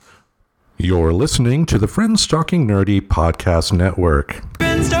You're listening to the Friends Talking Nerdy Podcast Network.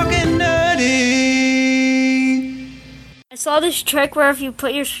 Friends Talking Nerdy! I saw this trick where if you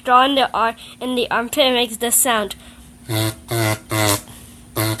put your straw in the armpit, it makes this sound.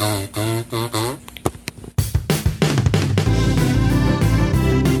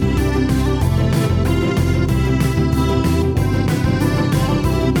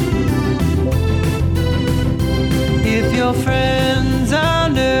 If your friends are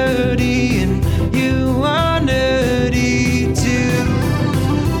nerdy and you are nerdy too,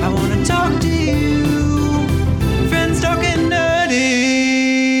 I want to talk to you. Friends Talking Nerdy.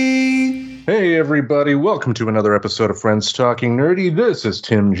 Hey everybody, welcome to another episode of Friends Talking Nerdy. This is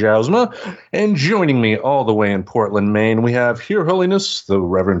Tim Jousma, and joining me all the way in Portland, Maine, we have Her Holiness, the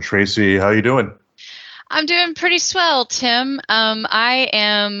Reverend Tracy. How you doing? I'm doing pretty swell, Tim. I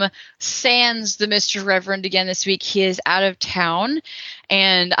am sans the Mr. Reverend again this week. He is out of town.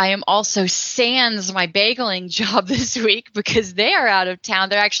 And I am also sans my bageling job this week because they are out of town.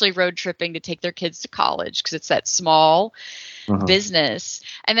 They're actually road tripping to take their kids to college because it's that small business.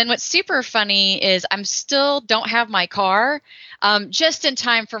 And then what's super funny is I'm still don't have my car just in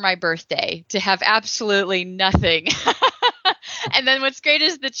time for my birthday to have absolutely nothing. And then what's great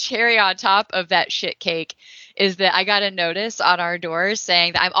is the cherry on top of that shit cake is that I got a notice on our doors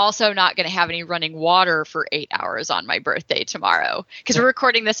saying that I'm also not going to have any running water for 8 hours on my birthday tomorrow. Because we're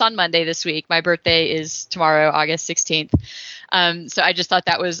recording this on Monday this week. My birthday is tomorrow, August 16th. So I just thought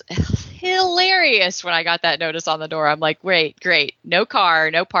that was hilarious when I got that notice on the door. I'm like, great. No car,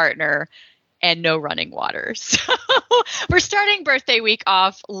 no partner, and no running water. So we're starting birthday week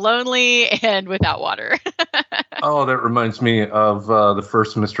off lonely and without water. Oh, that reminds me of the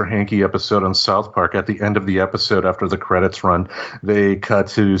first Mr. Hankey episode on South Park. At the end of the episode, after the credits run, they cut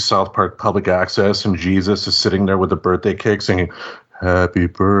to South Park Public Access, and Jesus is sitting there with a birthday cake singing, "Happy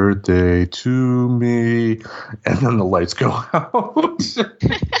birthday to me," and then the lights go out.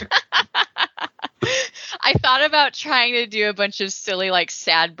 I thought about trying to do a bunch of silly,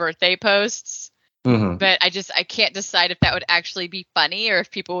 sad birthday posts. But I can't decide if that would actually be funny or if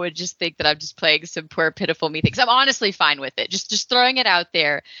people would just think that I'm just playing some poor, pitiful me things. I'm honestly fine with it. Just throwing it out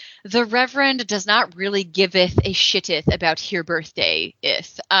there. The Reverend does not really giveth a shitteth about your birthday.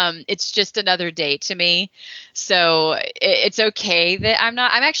 It's just another day to me. So it's okay that I'm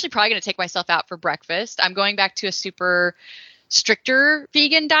actually probably going to take myself out for breakfast. I'm going back to a super stricter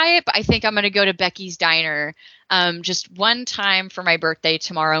vegan diet, but I think I'm going to go to Becky's Diner just one time for my birthday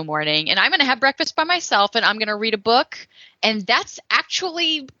tomorrow morning, and I'm going to have breakfast by myself, and I'm going to read a book, and that's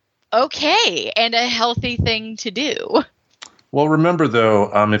actually okay and a healthy thing to do. Well, remember, though,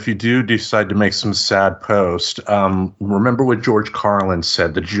 if you do decide to make some sad post, remember what George Carlin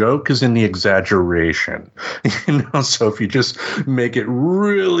said. The joke is in the exaggeration. So if you just make it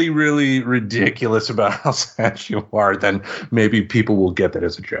really, really ridiculous about how sad you are, then maybe people will get that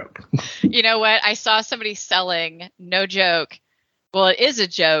as a joke. You know what? I saw somebody selling, no joke. Well, it is a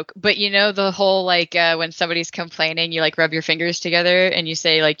joke, but the whole, when somebody's complaining, you, rub your fingers together and you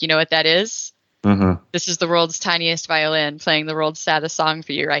say, you know what that is? This is the world's tiniest violin playing the world's saddest song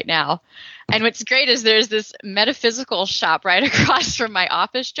for you right now. And what's great is there's this metaphysical shop right across from my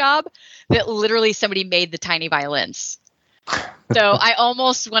office job that literally somebody made the tiny violins. So I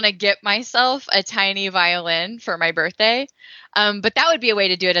almost want to get myself a tiny violin for my birthday. But that would be a way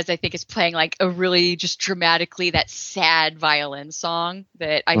to do it, as I think is playing a really just dramatically that sad violin song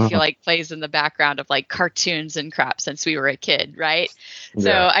that I feel like plays in the background of cartoons and crap since we were a kid, right? Yeah.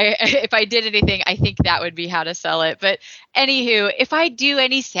 So if I did anything, I think that would be how to sell it. But anywho, if I do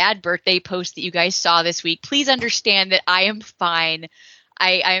any sad birthday post that you guys saw this week, please understand that I am fine.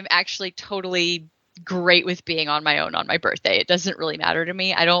 I am actually totally great with being on my own on my birthday. It doesn't really matter to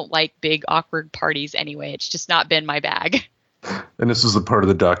me. I don't like big awkward parties anyway. It's just not been my bag. And this is the part of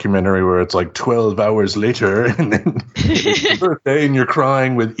the documentary where it's 12 hours later and then it's your birthday and you're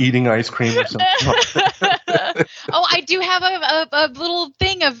crying with eating ice cream or something. Oh, I do have a little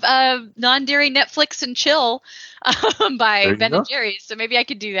thing of non-dairy Netflix and chill by Ben & Jerry's. So maybe I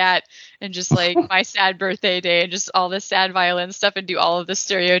could do that and just my sad birthday day and just all the sad violin stuff and do all of the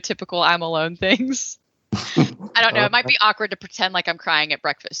stereotypical I'm alone things. I don't know. It might be awkward to pretend like I'm crying at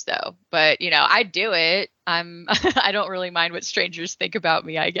breakfast, though. But, I'd do it. I don't really mind what strangers think about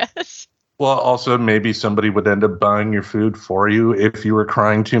me, I guess. Well, also, maybe somebody would end up buying your food for you if you were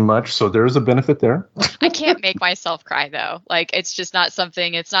crying too much. So there's a benefit there. I can't make myself cry, though. It's just not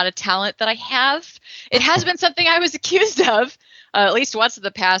something. It's not a talent that I have. It has been something I was accused of. At least once in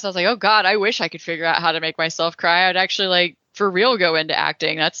the past, I was like, oh, God, I wish I could figure out how to make myself cry. I'd actually for real go into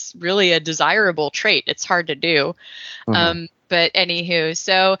acting. That's really a desirable trait. It's hard to do. But anywho,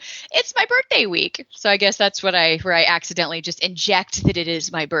 so it's my birthday week. So I guess that's where I accidentally just inject that it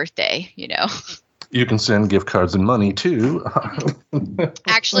is my birthday, you know. You can send gift cards and money too.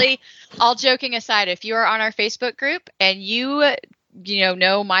 Actually, all joking aside, if you are on our Facebook group and you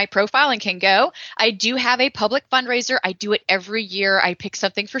know my profile and can go, I do have a public fundraiser. I do it every year. I pick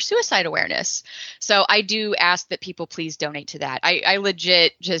something for suicide awareness. So I do ask that people please donate to that. I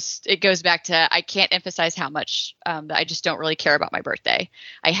legit just, it goes back to, I can't emphasize how much I just don't really care about my birthday.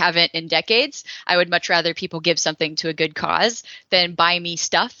 I haven't in decades. I would much rather people give something to a good cause than buy me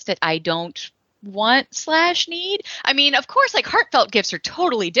stuff that I don't want/need. I mean, of course, like heartfelt gifts are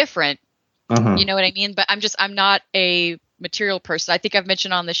totally different. You know what I mean? But I'm not a material person. I think I've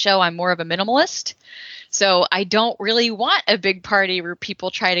mentioned on the show, I'm more of a minimalist. So I don't really want a big party where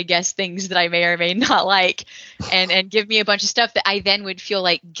people try to guess things that I may or may not like and give me a bunch of stuff that I then would feel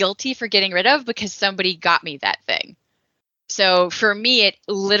like guilty for getting rid of because somebody got me that thing. So for me, it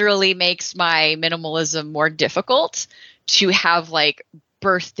literally makes my minimalism more difficult to have like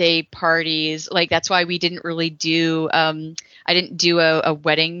birthday parties. Like that's why we didn't really do, I didn't do a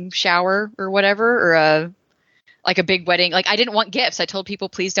wedding shower or whatever, or a big wedding. Like I didn't want gifts. I told people,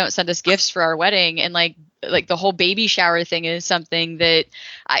 please don't send us gifts for our wedding. And like the whole baby shower thing is something that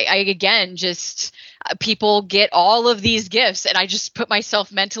I again, just people get all of these gifts. And I just put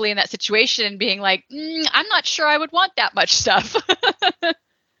myself mentally in that situation and being like, I'm not sure I would want that much stuff.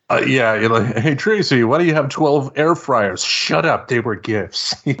 Yeah, you're like, hey, Tracy, why do you have 12 air fryers? Shut up. They were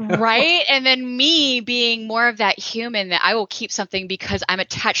gifts. Right? And then me being more of that human that I will keep something because I'm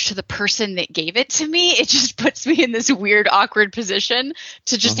attached to the person that gave it to me. It just puts me in this weird, awkward position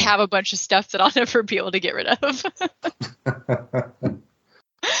to just have a bunch of stuff that I'll never be able to get rid of. But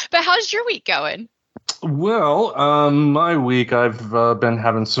how's your week going? Well, my week, I've been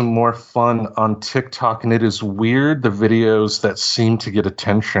having some more fun on TikTok, and it is weird, the videos that seem to get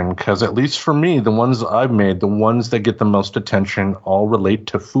attention, because at least for me, the ones I've made, the ones that get the most attention all relate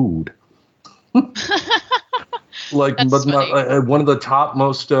to food. Like, but one of the top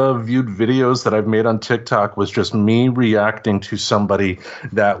most viewed videos that I've made on TikTok was just me reacting to somebody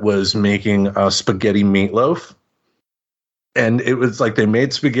that was making a spaghetti meatloaf. And it was like they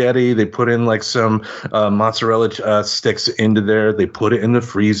made spaghetti, they put in like some mozzarella sticks into there, they put it in the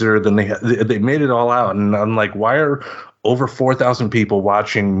freezer, then they made it all out. And I'm like, why are over 4,000 people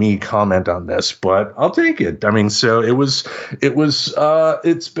watching me comment on this? But I'll take it. I mean, so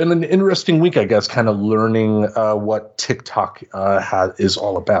it's been an interesting week, I guess, kind of learning what TikTok is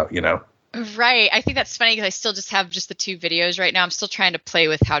all about, you know? Right. I think that's funny because I still just have just the 2 videos right now. I'm still trying to play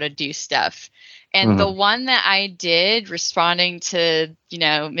with how to do stuff. And the one that I did responding to,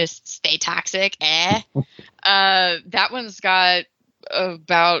 Miss Stay Toxic, that one's got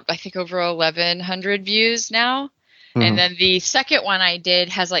about, I think, over 1,100 views now. And then the second one I did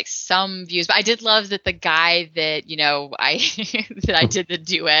has like some views, but I did love that the guy that, I did the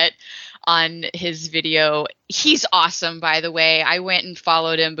duet on his video. He's awesome, by the way. I went and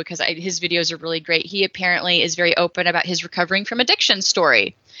followed him because his videos are really great. He apparently is very open about his recovering from addiction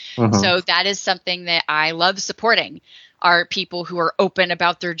story. So that is something that I love supporting, are people who are open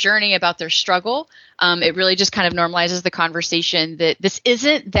about their journey, about their struggle. It really just kind of normalizes the conversation that this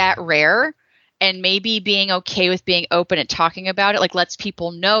isn't that rare, and maybe being okay with being open and talking about it, like lets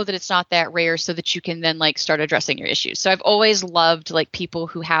people know that it's not that rare so that you can then like start addressing your issues. So I've always loved like people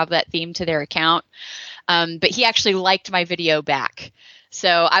who have that theme to their account. But he actually liked my video back. So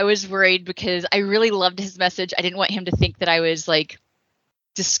I was worried because I really loved his message. I didn't want him to think that I was like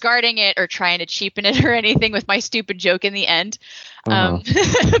discarding it or trying to cheapen it or anything with my stupid joke in the end.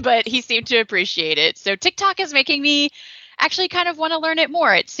 But he seemed to appreciate it. So TikTok is making me actually kind of want to learn it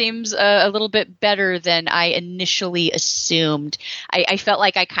more. It seems a little bit better than I initially assumed. I felt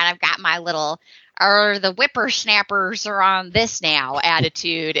like I kind of got my little, the whippersnappers are on this now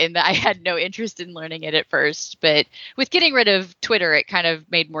attitude, and I had no interest in learning it at first. But with getting rid of Twitter, it kind of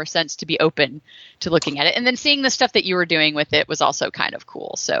made more sense to be open to looking at it. And then seeing the stuff that you were doing with it was also kind of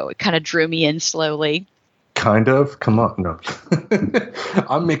cool. So it kind of drew me in slowly. Kind of? Come on. No.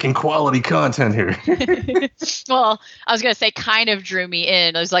 I'm making quality content here. Well, I was going to say kind of drew me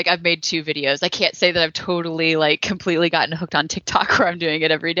in. I was like, I've made 2 videos. I can't say that I've totally, like, completely gotten hooked on TikTok where I'm doing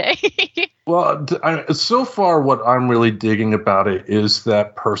it every day. Well, so far what I'm really digging about it is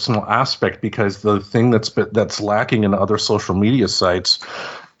that personal aspect, because the thing that's lacking in other social media sites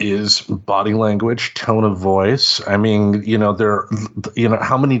is body language, tone of voice. I mean,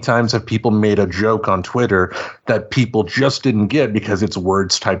 how many times have people made a joke on Twitter that people just didn't get because it's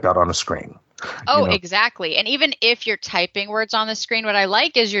words typed out on a screen? Oh, know? exactly. And even if you're typing words on the screen, what I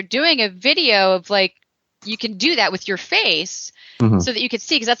like is you're doing a video of like, you can do that with your face Mhm. so that you can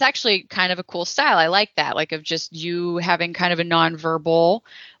see, because that's actually kind of a cool style. I like that, like of just you having kind of a nonverbal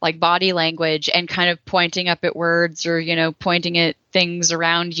like body language and kind of pointing up at words or, pointing at things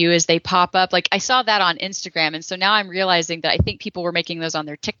around you as they pop up. Like I saw that on Instagram. And so now I'm realizing that I think people were making those on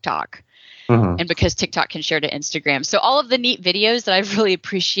their TikTok. Mhm. And because TikTok can share to Instagram. So all of the neat videos that I've really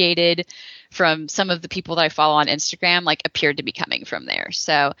appreciated from some of the people that I follow on Instagram, like appeared to be coming from there.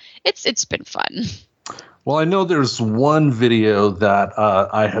 So it's been fun. Well, I know there's one video that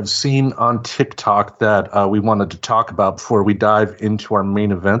I have seen on TikTok that we wanted to talk about before we dive into our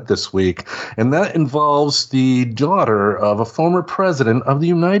main event this week, and that involves the daughter of a former president of the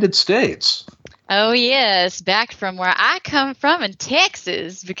United States. Oh, yes. Back from where I come from in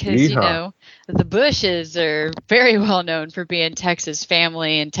Texas, because, Yeehaw. The Bushes are very well known for being Texas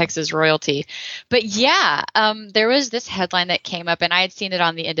family and Texas royalty. But yeah, there was this headline that came up, and I had seen it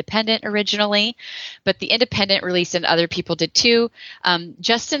on The Independent originally, but The Independent released, and other people did too.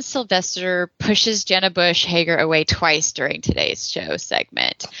 Justin Sylvester pushes Jenna Bush Hager away twice during today's show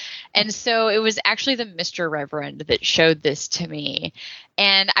segment. And so it was actually the Mr. Reverend that showed this to me.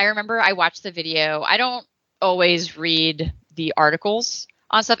 And I remember I watched the video. I don't always read the articles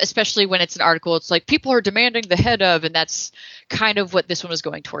on stuff, especially when it's an article. It's like people are demanding the head of, and that's kind of what this one was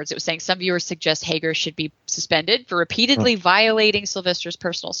going towards. It was saying some viewers suggest Hager should be suspended for repeatedly violating Sylvester's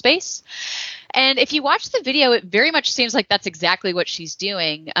personal space. And if you watch the video, it very much seems like that's exactly what she's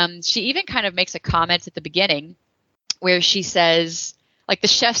doing. She even kind of makes a comment at the beginning where she says, like the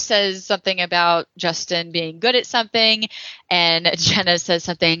chef says something about Justin being good at something, and Jenna says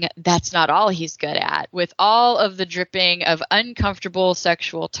something that's not all he's good at, with all of the dripping of uncomfortable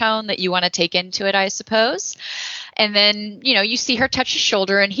sexual tone that you want to take into it, I suppose. And then, you see her touch his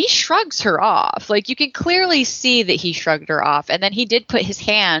shoulder and he shrugs her off. Like you can clearly see that he shrugged her off. And then he did put his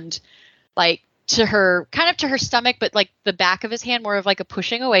hand like to her, kind of to her stomach, but like the back of his hand, more of like a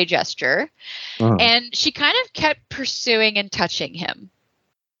pushing away gesture. And she kind of kept pursuing and touching him.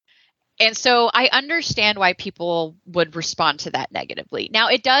 And so I understand why people would respond to that negatively. Now,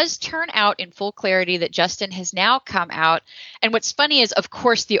 it does turn out in full clarity that Justin has now come out. And what's funny is, of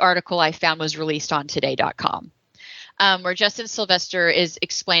course, the article I found was released on today.com, where Justin Sylvester is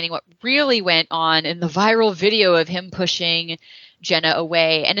explaining what really went on in the viral video of him pushing Jenna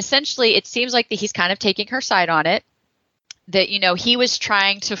away. And essentially, it seems like that he's kind of taking her side on it, that, he was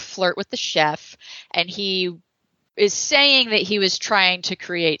trying to flirt with the chef, and he is saying that he was trying to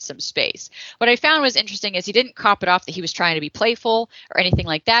create some space. What I found was interesting is he didn't cop it off that he was trying to be playful or anything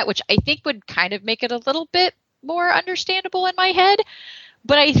like that, which I think would kind of make it a little bit more understandable in my head.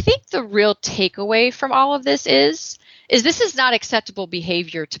 But I think the real takeaway from all of this is this is not acceptable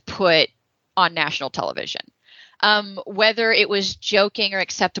behavior to put on national television. Whether it was joking or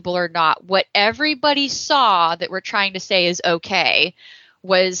acceptable or not, what everybody saw that we're trying to say is okay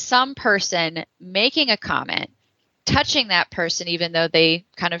was some person making a comment, touching that person even though they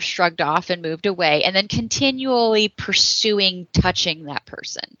kind of shrugged off and moved away, and then continually pursuing touching that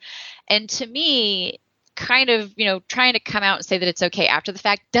person. And to me, kind of, trying to come out and say that it's okay after the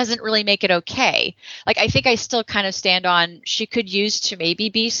fact doesn't really make it okay. Like, I think I still kind of stand on, she could use to maybe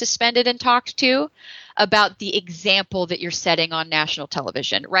be suspended and talked to about the example that you're setting on national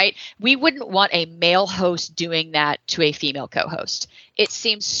television, right? We wouldn't want a male host doing that to a female co-host. It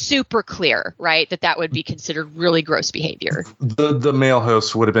seems super clear, right, that would be considered really gross behavior. The male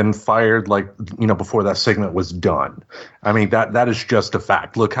host would have been fired, before that segment was done. I mean, that is just a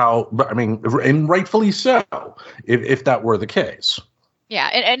fact. Look how, and rightfully so, if that were the case. Yeah,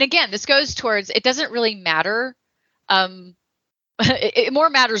 and again, this goes towards, it doesn't really matter. It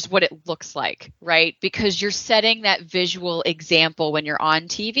more matters what it looks like, right? Because you're setting that visual example when you're on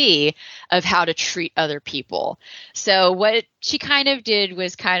TV of how to treat other people. So what she kind of did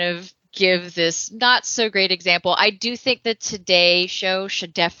was kind of give this not so great example. I do think the Today Show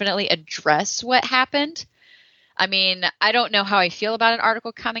should definitely address what happened. I mean, I don't know how I feel about an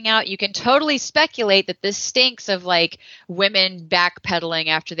article coming out. You can totally speculate that this stinks of like women backpedaling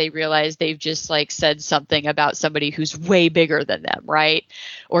after they realize they've just like said something about somebody who's way bigger than them, right?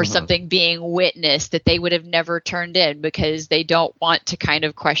 Or something being witnessed that they would have never turned in because they don't want to kind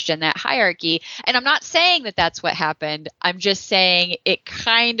of question that hierarchy. And I'm not saying that that's what happened. I'm just saying it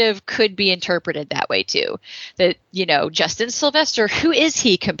kind of could be interpreted that way too. That, Justin Sylvester, who is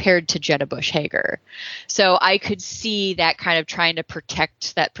he compared to Jenna Bush Hager? So I could see that kind of trying to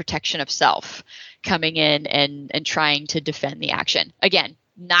protect that protection of self coming in and trying to defend the action. Again,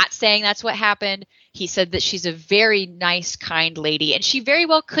 Not saying that's what happened. He said that she's a very nice, kind lady, and she very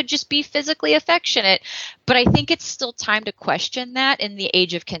well could just be physically affectionate. But I think it's still time to question that in the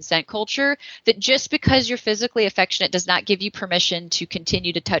age of consent culture, that just because you're physically affectionate does not give you permission to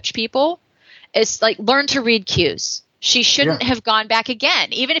continue to touch people. It's like, learn to read cues. She shouldn't have gone back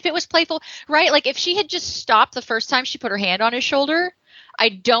again, even if it was playful, right? Like if she had just stopped the first time she put her hand on his shoulder, I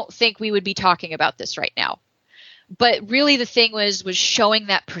don't think we would be talking about this right now. But really the thing was showing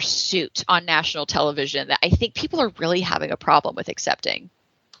that pursuit on national television that I think people are really having a problem with accepting.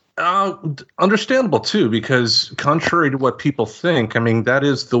 Understandable too, because contrary to what people think, I mean, that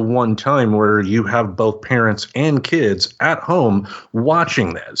is the one time where you have both parents and kids at home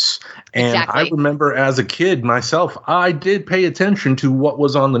watching this. And exactly. I remember as a kid myself, I did pay attention to what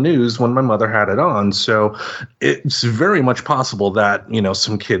was on the news when my mother had it on. So it's very much possible that, you know,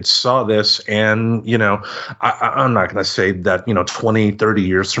 some kids saw this and, you know, I'm not going to say that, you know, 20, 30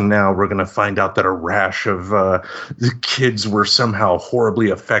 years from now, we're going to find out that a rash of kids were somehow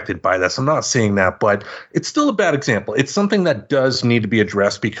horribly affected by this. I'm not saying that, but it's still a bad example. It's something that does need to be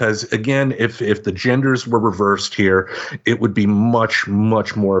addressed because, again, if the genders were reversed here, it would be much,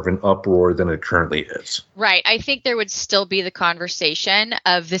 much more of an uproar than it currently is. Right. I think there would still be the conversation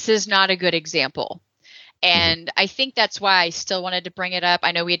of this is not a good example. And I think that's why I still wanted to bring it up.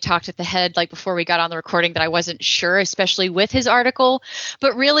 I know we had talked at the head like before we got on the recording that I wasn't sure, especially with his article,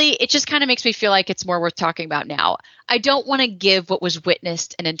 but really it just kind of makes me feel like it's more worth talking about now. I don't want to give what was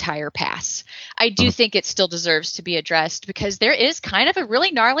witnessed an entire pass. I do think it still deserves to be addressed because there is kind of a really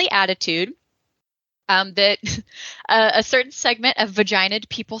gnarly attitude that a certain segment of vaginaed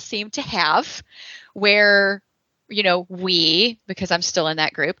people seem to have where, you know, because I'm still in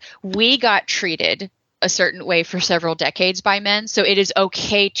that group, we got treated a certain way for several decades by men. So it is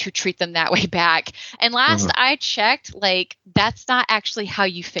okay to treat them that way back. And last I checked, like, that's not actually how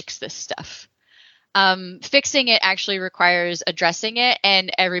you fix this stuff. Fixing it actually requires addressing it and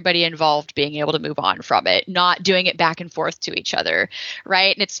everybody involved being able to move on from it, not doing it back and forth to each other.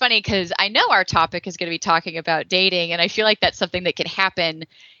 Right. And it's funny because I know our topic is going to be talking about dating. And I feel like that's something that can happen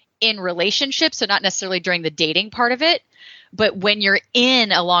in relationships. So not necessarily during the dating part of it. But when you're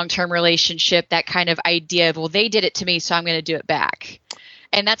in a long-term relationship, that kind of idea of, well, they did it to me, so I'm going to do it back.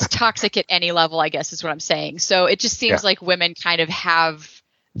 And that's toxic at any level, I guess is what I'm saying. So it just seems like women kind of have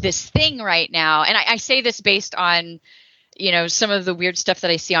this thing right now. And I say this based on, you know, some of the weird stuff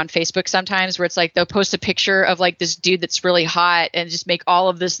that I see on Facebook sometimes where it's like they'll post a picture of like this dude that's really hot and just make all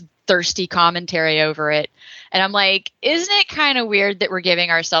of this thirsty commentary over it. And I'm like, isn't it kind of weird that we're giving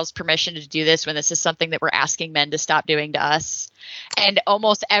ourselves permission to do this when this is something that we're asking men to stop doing to us? And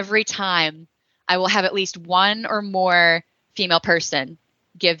almost every time I will have at least one or more female person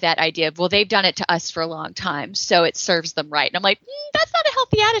give that idea of, well, they've done it to us for a long time, so it serves them right. And I'm like, that's not a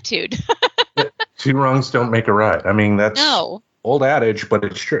healthy attitude. Two wrongs don't make a right. I mean, that's old adage, but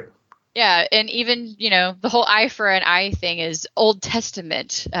it's true. Yeah, and even, you know, the whole eye for an eye thing is Old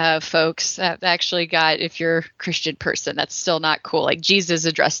Testament, folks. That actually got, if you're a Christian person, that's still not cool. Like, Jesus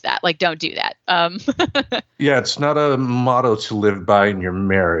addressed that. Like, don't do that. Yeah, it's not a motto to live by in your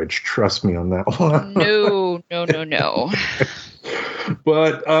marriage. Trust me on that one. No.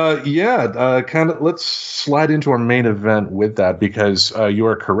 But kind of let's slide into our main event with that because you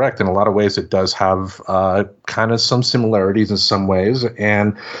are correct. In a lot of ways, it does have kind of some similarities in some ways.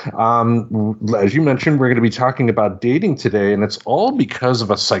 And as you mentioned, we're going to be talking about dating today. And it's all because of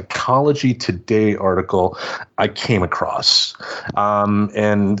a Psychology Today article I came across.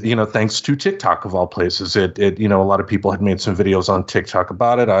 And, you know, thanks to TikTok of all places, it you know, a lot of people had made some videos on TikTok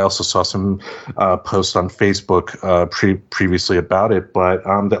about it. I also saw some posts on Facebook previously about it. But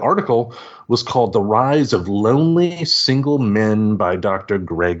the article was called The Rise of Lonely Single Men by Dr.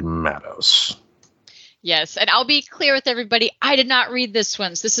 Greg Matos. Yes, and I'll be clear with everybody, I did not read this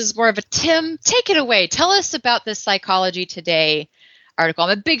one. So this is more of a Tim, take it away. Tell us about this Psychology Today article.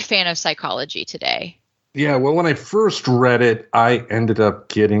 I'm a big fan of Psychology Today. Yeah, well, when I first read it, I ended up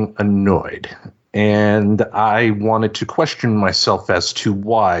getting annoyed. And I wanted to question myself as to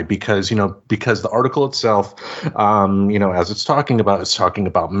why, because the article itself, as it's talking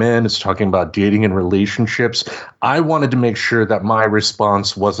about men, it's talking about dating and relationships. I wanted to make sure that my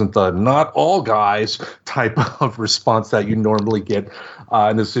response wasn't the not all guys type of response that you normally get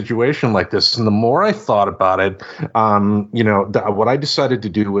in a situation like this. And the more I thought about it, what I decided to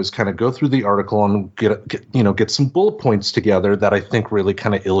do was kind of go through the article and get some bullet points together that I think really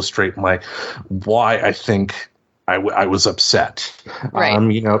kind of illustrate why I think I was upset. Right.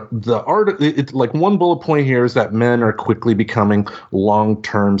 The art, like one bullet point here is that men are quickly becoming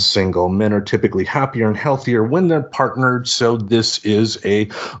long-term single. Men are typically happier and healthier when they're partnered. So this is a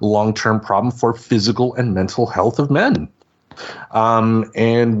long-term problem for physical and mental health of men.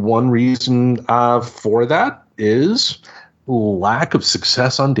 And one reason for that is lack of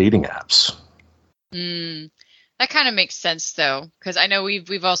success on dating apps. That kind of makes sense, though, because I know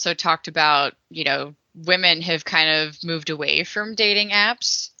we've also talked about, women have kind of moved away from dating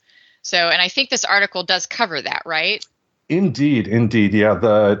apps. So, and I think this article does cover that, right? Indeed.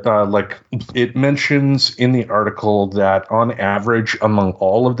 Yeah. It mentions in the article that on average, among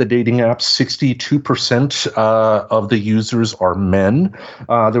all of the dating apps, 62% of the users are men.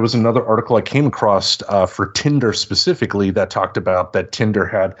 There was another article I came across for Tinder specifically that talked about that Tinder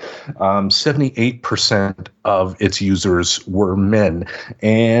had 78% of its users were men.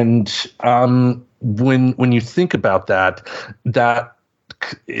 And when you think about that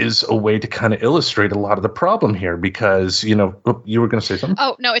is a way to kind of illustrate a lot of the problem here, because you were going to say something.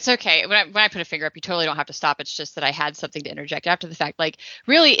 Oh no, it's okay. When I put a finger up, you totally don't have to stop. It's just that I had something to interject after the fact. Like,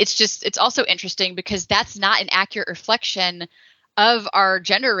 really, it's also interesting because that's not an accurate reflection of our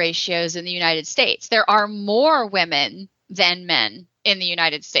gender ratios in the United States. There are more women than men in the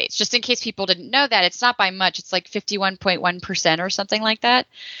United States. Just in case people didn't know that, it's not by much. It's like 51.1% or something like that.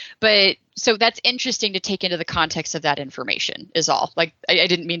 But so that's interesting to take into the context of that information is all. Like, I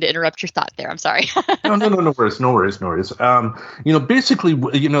didn't mean to interrupt your thought there. I'm sorry. No worries. Basically,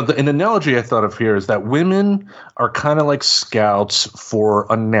 an analogy I thought of here is that women are kind of like scouts for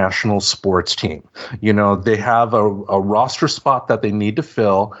a national sports team. They have a roster spot that they need to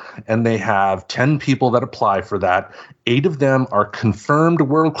fill, and they have 10 people that apply for that. 8 of them are confirmed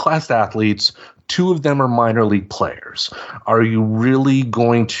world-class athletes. 2 of them are minor league players. Are you really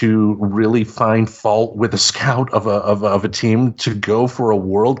going to really find fault with a scout of a team to go for a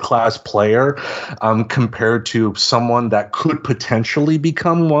world-class player compared to someone that could potentially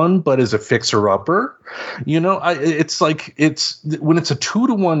become one but is a fixer-upper? It's when it's a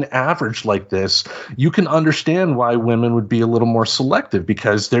 2-to-1 average like this, you can understand why women would be a little more selective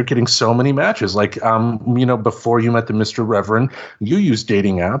because they're getting so many matches. Like, before you met the Mr. Reverend, you used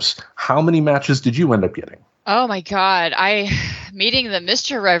dating apps. How many matches did you end up getting? Oh my God. Meeting the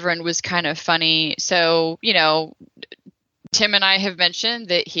Mr. Reverend was kind of funny. So, Tim and I have mentioned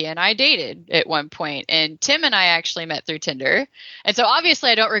that he and I dated at one point, and Tim and I actually met through Tinder. And so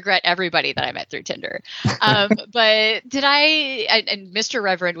obviously I don't regret everybody that I met through Tinder. But and Mr.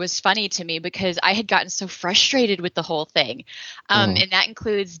 Reverend was funny to me because I had gotten so frustrated with the whole thing. And that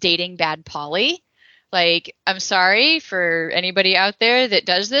includes dating bad poly. Like, I'm sorry for anybody out there that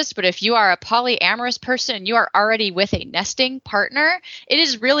does this, but if you are a polyamorous person and you are already with a nesting partner, it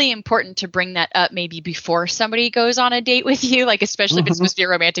is really important to bring that up maybe before somebody goes on a date with you, like especially if it's supposed to be a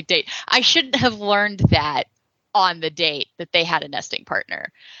romantic date. I shouldn't have learned that on the date that they had a nesting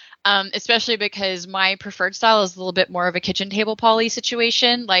partner, especially because my preferred style is a little bit more of a kitchen table poly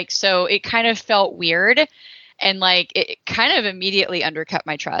situation. Like, so it kind of felt weird. And like it kind of immediately undercut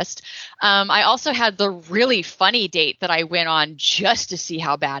my trust. I also had the really funny date that I went on just to see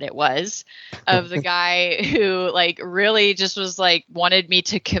how bad it was, of the guy who like really just was like wanted me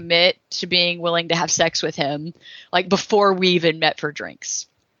to commit to being willing to have sex with him, like before we even met for drinks.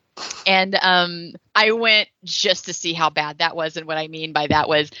 And I went just to see how bad that was. And what I mean by that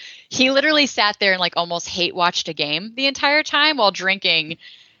was he literally sat there and like almost hate watched a game the entire time while drinking.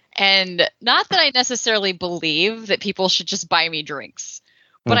 And not that I necessarily believe that people should just buy me drinks,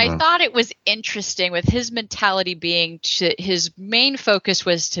 but I thought it was interesting with his mentality being his main focus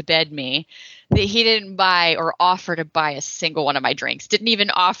was to bed me, that he didn't buy or offer to buy a single one of my drinks. Didn't even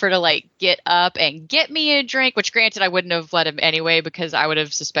offer to like get up and get me a drink, which granted I wouldn't have let him anyway because I would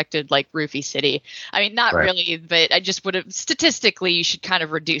have suspected like Roofie City. I mean, not really, but I just would have, statistically, you should kind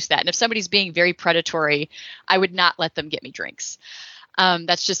of reduce that. And if somebody's being very predatory, I would not let them get me drinks.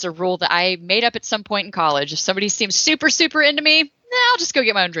 That's just a rule that I made up at some point in college. If somebody seems super, super into me, I'll just go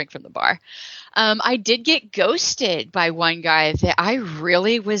get my own drink from the bar. I did get ghosted by one guy that I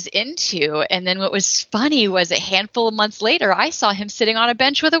really was into. And then what was funny was a handful of months later, I saw him sitting on a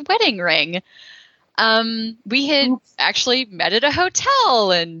bench with a wedding ring. We had actually met at a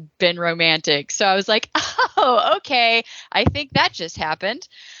hotel and been romantic. So I was like, oh, okay. I think that just happened.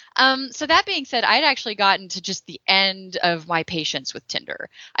 So that being said, I'd actually gotten to just the end of my patience with Tinder.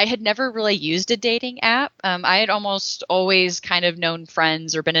 I had never really used a dating app. I had almost always kind of known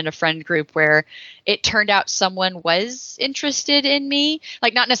friends or been in a friend group where it turned out someone was interested in me.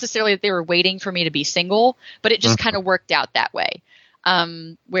 Like, not necessarily that they were waiting for me to be single, but it just kind of worked out that way.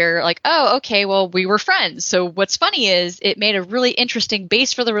 where like, oh, okay, well, we were friends. So what's funny is it made a really interesting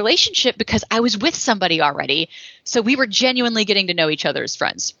base for the relationship because I was with somebody already. So we were genuinely getting to know each other as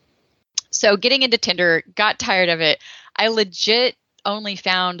friends. So getting into Tinder, got tired of it. I legit only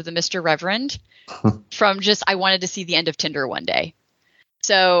found the Mr. Reverend from just, I wanted to see the end of Tinder one day.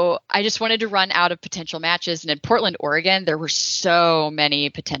 So I just wanted to run out of potential matches. And in Portland, Oregon, there were so many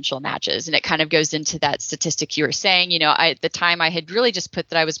potential matches. And it kind of goes into that statistic you were saying. You know, at the time I had really just put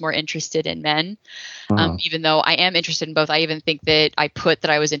that I was more interested in men, even though I am interested in both. I even think that I put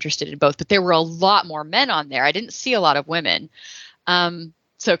that I was interested in both. But there were a lot more men on there. I didn't see a lot of women.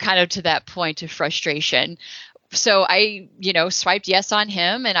 So kind of to that point of frustration. So I, you know, swiped yes on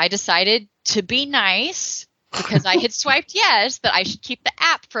him, and I decided to be nice because I had swiped yes, that I should keep the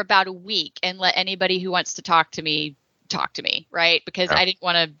app for about a week and let anybody who wants to talk to me, right? Because I didn't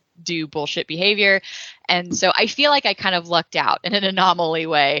want to do bullshit behavior. And so I feel like I kind of lucked out in an anomaly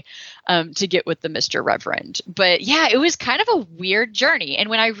way to get with the Mr. Reverend. But yeah, it was kind of a weird journey. And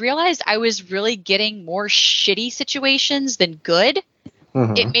when I realized I was really getting more shitty situations than good,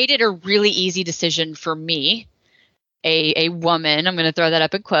 it made it a really easy decision for me, a woman, I'm going to throw that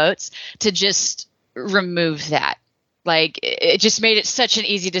up in quotes, to just remove that. Like, it just made it such an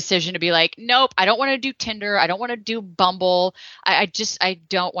easy decision to be like, nope, I don't want to do Tinder. I don't want to do Bumble. I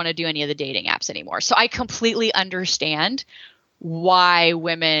don't want to do any of the dating apps anymore. So I completely understand why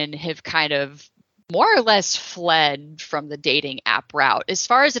women have kind of more or less fled from the dating app route as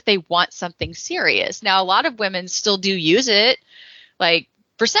far as if they want something serious. Now, a lot of women still do use it like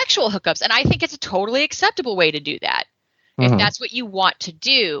for sexual hookups. And I think it's a totally acceptable way to do that if that's what you want to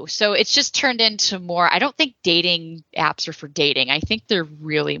do. So it's just turned into more, I don't think dating apps are for dating. I think they're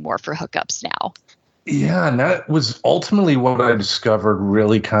really more for hookups now. Yeah, and that was ultimately what I discovered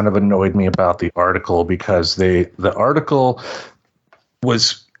really kind of annoyed me about the article, because the article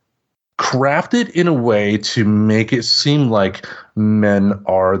was crafted in a way to make it seem like men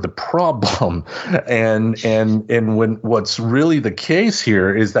are the problem, and when what's really the case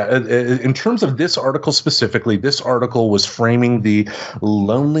here is that in terms of this article specifically, this article was framing the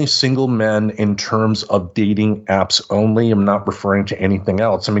lonely single men in terms of dating apps only. I'm not referring to anything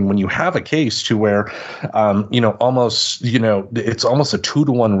else. I mean, when you have a case to where almost, it's almost a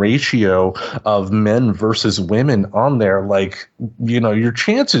 2-to-1 ratio of men versus women on there, like, your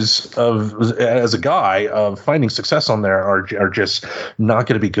chances of, as a guy, of finding success on there are just not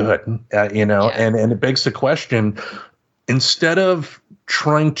going to be good, and it begs the question, instead of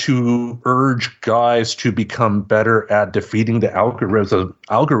trying to urge guys to become better at defeating the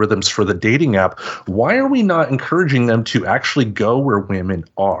algorithms for the dating app, why are we not encouraging them to actually go where women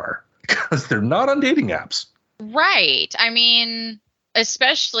are? Because they're not on dating apps. Right. I mean,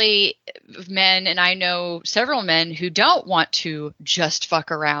 especially men, and I know several men who don't want to just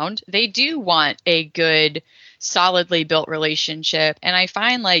fuck around. They do want a good, solidly built relationship. And I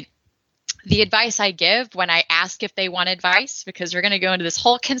find like the advice I give when I ask if they want advice, because we're going to go into this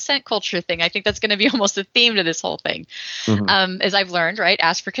whole consent culture thing. I think that's going to be almost a theme to this whole thing. As I've learned, right?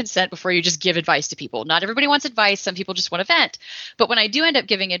 Ask for consent before you just give advice to people. Not everybody wants advice. Some people just want to vent. But when I do end up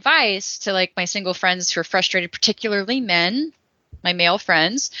giving advice to like my single friends who are frustrated, particularly men, my male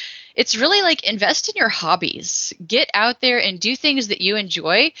friends, it's really like, invest in your hobbies. Get out there and do things that you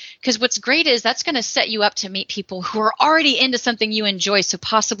enjoy, because what's great is that's going to set you up to meet people who are already into something you enjoy. So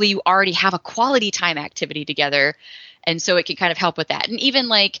possibly you already have a quality time activity together. And so it can kind of help with that. And even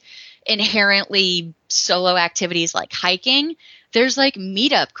like inherently solo activities like hiking, there's like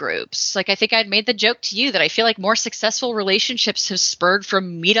meetup groups. Like, I think I'd made the joke to you that I feel like more successful relationships have spurred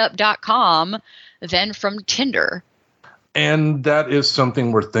from meetup.com than from Tinder. And that is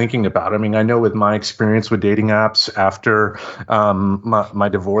something we're thinking about. I mean, I know with my experience with dating apps after my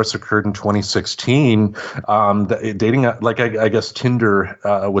divorce occurred in 2016, the dating app, like I guess Tinder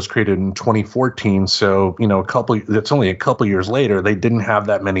was created in 2014. So, that's only a couple years later. They didn't have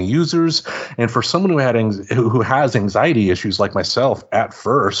that many users. And for someone who has anxiety issues like myself, at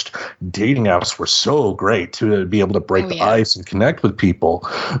first, dating apps were so great to be able to break the ice and connect with people.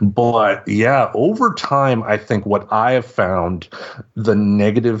 But yeah, over time, I think what I have found the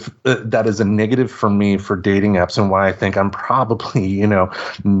negative, that is a negative for me for dating apps, and why I think I'm probably,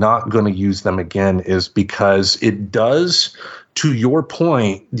 not going to use them again, is because it does, to your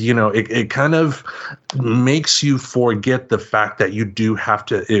point, it kind of makes you forget the fact that you do have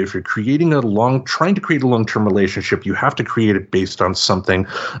to, if you're trying to create a long-term relationship, you have to create it based on something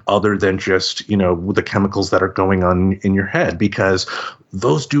other than just, the chemicals that are going on in your head, because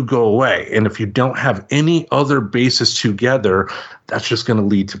those do go away. And if you don't have any other basis together, that's just going to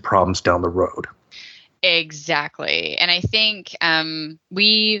lead to problems down the road. Exactly. And I think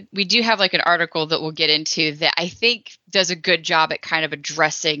we do have like an article that we'll get into that I think does a good job at kind of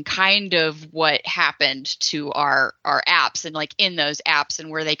addressing kind of what happened to our apps and like in those apps and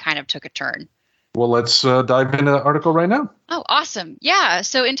where they kind of took a turn. Well, let's dive into the article right now. Oh, awesome. Yeah.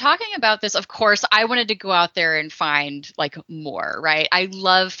 So in talking about this, of course, I wanted to go out there and find like more, right? I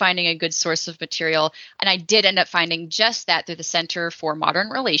love finding a good source of material. And I did end up finding just that through the Center for Modern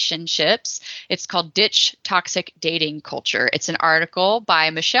Relationships. It's called Ditch Toxic Dating Culture. It's an article by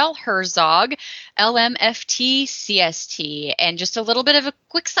Michelle Herzog, LMFT CST. And just a little bit of a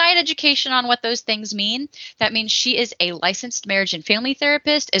quick side education on what those things mean. That means she is a licensed marriage and family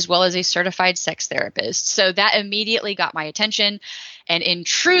therapist as well as a certified sex therapist. So that immediately got my attention. And in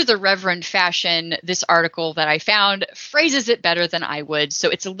true the Reverend fashion, this article that I found phrases it better than I would. So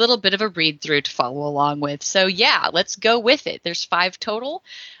it's a little bit of a read through to follow along with. So yeah, let's go with it. There's 5 total.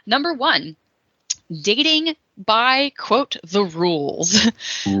 Number 1, dating by, quote, the rules.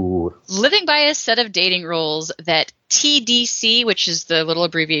 Ooh. Living by a set of dating rules that TDC, which is the little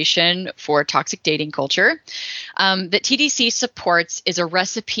abbreviation for toxic dating culture, that TDC supports is a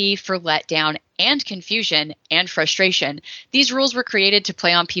recipe for letdown and confusion and frustration. These rules were created to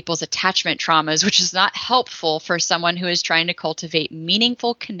play on people's attachment traumas, which is not helpful for someone who is trying to cultivate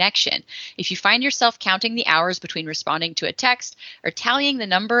meaningful connection. If you find yourself counting the hours between responding to a text or tallying the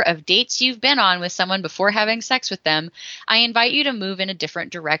number of dates you've been on with someone before having sex with them, I invite you to move in a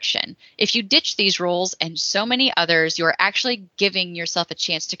different direction. If you ditch these rules and so many others, you are actually giving yourself a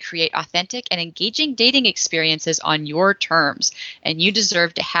chance to create authentic and engaging dating experiences on your terms, and you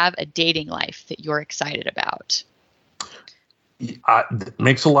deserve to have a dating life that you're excited about. It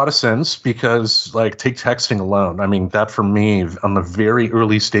makes a lot of sense because, like, take texting alone. I mean, that for me, on the very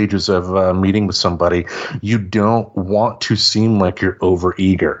early stages of meeting with somebody, you don't want to seem like you're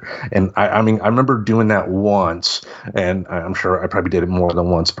overeager. And I mean, I remember doing that once, and I'm sure I probably did it more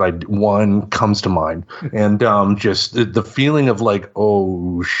than once, but one comes to mind. And just the feeling of like,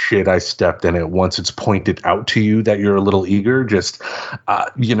 oh shit, I stepped in it once it's pointed out to you that you're a little eager. Just,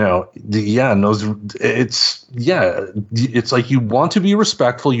 it's like you want to be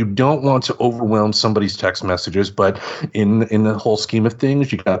respectful. You don't want to overwhelm somebody's text messages, but in the whole scheme of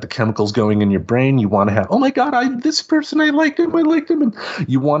things, you got the chemicals going in your brain. You want to have, oh my God, this person, I liked him, and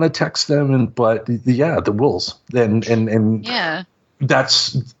you want to text them, but the rules and yeah,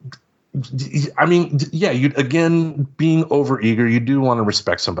 that's. I mean, yeah, you again, being overeager, you do want to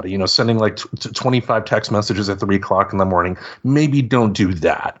respect somebody, sending like 25 text messages at 3:00 in the morning. Maybe don't do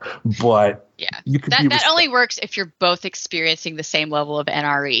that, but yeah, you could that only works if you're both experiencing the same level of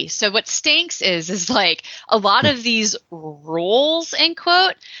NRE. So what stinks is like a lot of these rules, end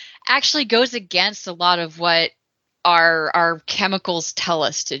quote, actually goes against a lot of what our chemicals tell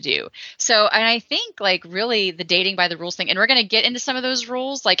us to do. So, and I think like really the dating by the rules thing, and we're going to get into some of those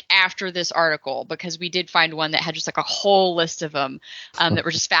rules like after this article, because we did find one that had just like a whole list of them that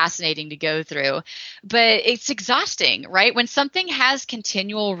were just fascinating to go through. But it's exhausting, right? When something has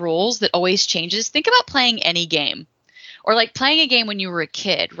continual rules that always changes, think about playing any game. Or like playing a game when you were a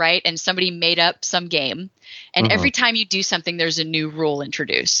kid, right? And somebody made up some game. And every time you do something, there's a new rule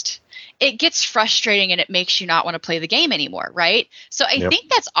introduced. It gets frustrating and it makes you not want to play the game anymore, right? So I think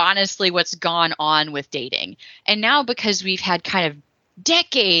that's honestly what's gone on with dating. And now because we've had kind of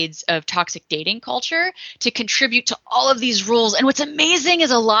decades of toxic dating culture to contribute to all of these rules. And what's amazing is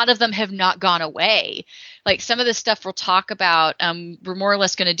a lot of them have not gone away. Like some of the stuff we'll talk about, we're more or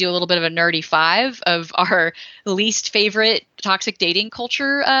less going to do a little bit of a nerdy 5 of our least favorite toxic dating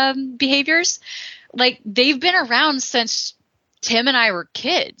culture behaviors. Like they've been around since Tim and I were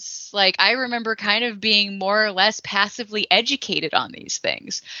kids. Like I remember kind of being more or less passively educated on these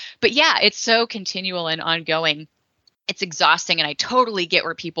things. But yeah, it's so continual and ongoing. It's exhausting. And I totally get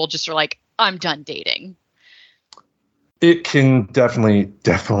where people just are like, I'm done dating. It can definitely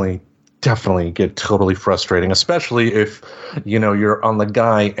get totally frustrating, especially if, you're on the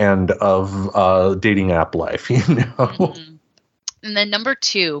guy end of dating app life, Mm-hmm. And then number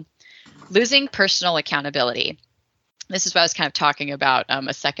 2, losing personal accountability. This is what I was kind of talking about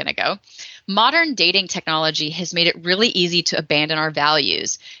a second ago. Modern dating technology has made it really easy to abandon our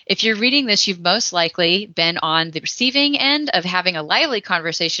values. If you're reading this, you've most likely been on the receiving end of having a lively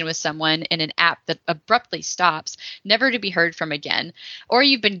conversation with someone in an app that abruptly stops, never to be heard from again. Or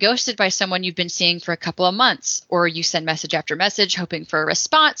you've been ghosted by someone you've been seeing for a couple of months. Or you send message after message hoping for a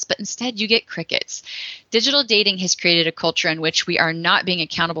response, but instead you get crickets. Digital dating has created a culture in which we are not being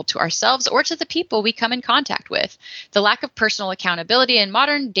accountable to ourselves or to the people we come in contact with. The lack of personal accountability in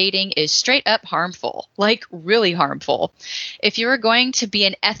modern dating is straight up harmful, like really harmful. If you are going to be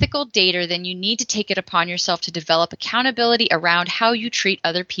an ethical dater, then you need to take it upon yourself to develop accountability around how you treat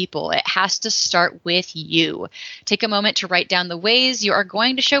other people. It has to start with you. Take a moment to write down the ways you are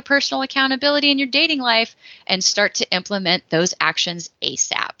going to show personal accountability in your dating life and start to implement those actions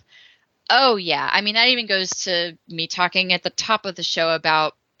ASAP. Oh, yeah. I mean, that even goes to me talking at the top of the show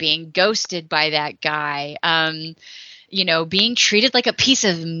about being ghosted by that guy. Being treated like a piece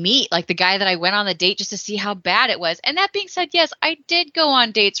of meat, like the guy that I went on the date just to see how bad it was. And that being said, yes, I did go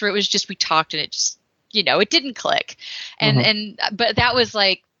on dates where it was just we talked and it just, it didn't click. But that was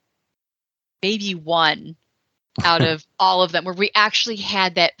like maybe one out of all of them where we actually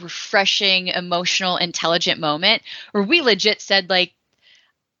had that refreshing, emotional, intelligent moment where we legit said, like,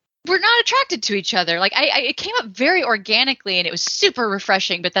 we're not attracted to each other. Like it came up very organically and it was super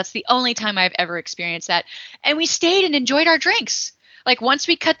refreshing, but that's the only time I've ever experienced that. And we stayed and enjoyed our drinks. Like once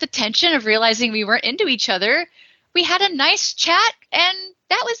we cut the tension of realizing we weren't into each other, we had a nice chat and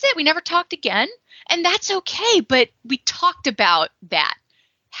that was it. We never talked again. And that's okay. But we talked about that,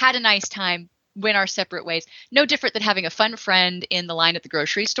 had a nice time, went our separate ways. No different than having a fun friend in the line at the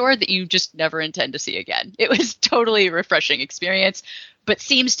grocery store that you just never intend to see again. It was totally a refreshing experience, but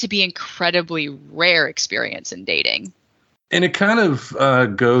seems to be incredibly rare experience in dating. And it kind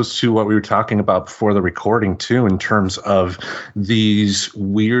of goes to what we were talking about before the recording, too, in terms of these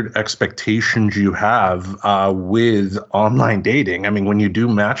weird expectations you have with online dating. I mean, when you do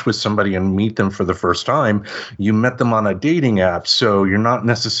match with somebody and meet them for the first time, you met them on a dating app. So you're not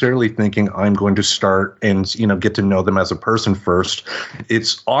necessarily thinking, I'm going to start and, get to know them as a person first.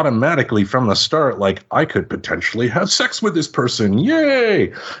 It's automatically from the start, like, I could potentially have sex with this person.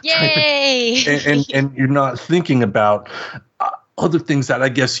 Yay! Yay! and you're not thinking about other things that I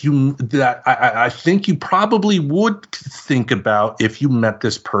guess I think you probably would think about if you met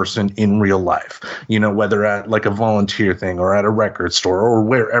this person in real life, whether at like a volunteer thing or at a record store or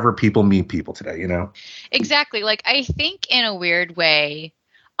wherever people meet people today, Exactly. Like, I think in a weird way,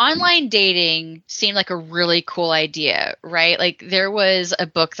 online dating seemed like a really cool idea, right? Like there was a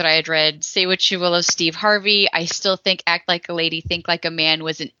book that I had read, Say What You Will of Steve Harvey. I still think Act Like a Lady, Think Like a Man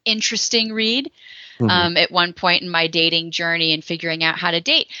was an interesting read. At one point in my dating journey and figuring out how to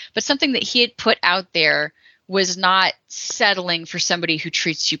date. But something that he had put out there was not settling for somebody who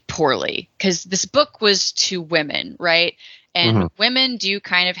treats you poorly, because this book was to women, right? And women do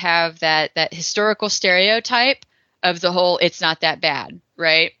kind of have that historical stereotype of the whole, it's not that bad,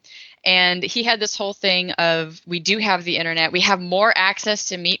 right? And he had this whole thing of, we do have the internet. We have more access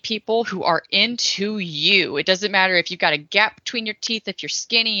to meet people who are into you. It doesn't matter if you've got a gap between your teeth, if you're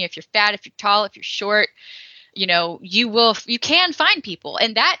skinny, if you're fat, if you're tall, if you're short, you can find people.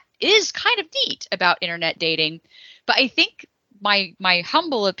 And that is kind of neat about internet dating. But I think my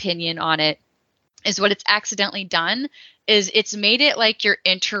humble opinion on it is what it's accidentally done is it's made it like you're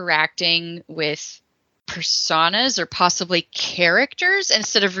interacting with personas or possibly characters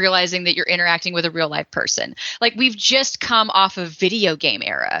instead of realizing that you're interacting with a real life person. Like we've just come off of video game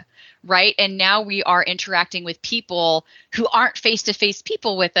era, right? And now we are interacting with people who aren't face-to-face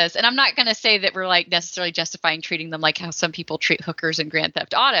people with us. And I'm not going to say that we're like necessarily justifying treating them like how some people treat hookers in Grand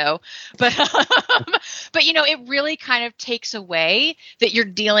Theft Auto, but it really kind of takes away that you're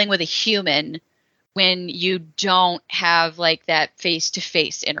dealing with a human when you don't have like that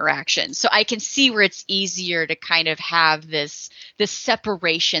face-to-face interaction. So I can see where it's easier to kind of have this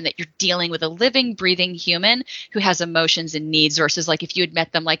separation that you're dealing with a living, breathing human who has emotions and needs versus like if you had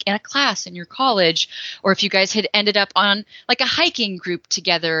met them like in a class in your college, or if you guys had ended up on like a hiking group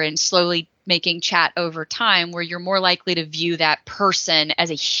together and slowly making chat over time, where you're more likely to view that person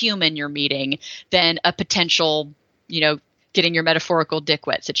as a human you're meeting than a potential, getting your metaphorical dick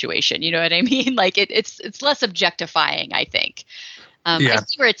wet situation. You know what I mean? Like it's less objectifying, I think. I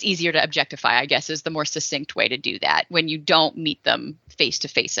see where it's easier to objectify, I guess, is the more succinct way to do that when you don't meet them face to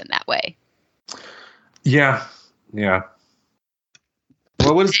face in that way. Yeah. Yeah.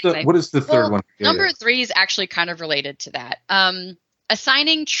 Well, what is the third one? Number 3 is actually kind of related to that.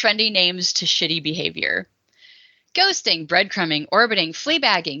 Assigning trendy names to shitty behavior. Ghosting, breadcrumbing, orbiting,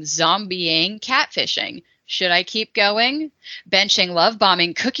 fleabagging, zombieing, catfishing. Should I keep going? Benching, love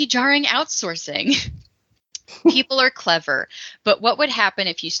bombing, cookie jarring, outsourcing. People are clever, but what would happen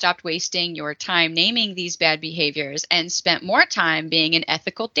if you stopped wasting your time naming these bad behaviors and spent more time being an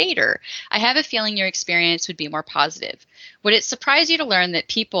ethical dater? I have a feeling your experience would be more positive. Would it surprise you to learn that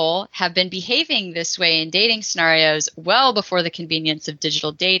people have been behaving this way in dating scenarios well before the convenience of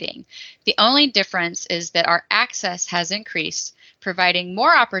digital dating? The only difference is that our access has increased, providing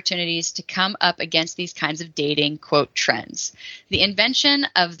more opportunities to come up against these kinds of dating, quote, trends. The invention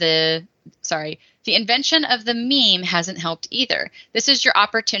of the meme hasn't helped either. This is your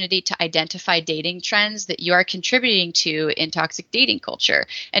opportunity to identify dating trends that you are contributing to in toxic dating culture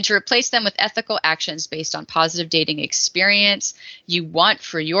and to replace them with ethical actions based on positive dating experience you want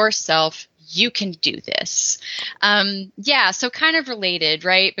for yourself. You can do this. So kind of related,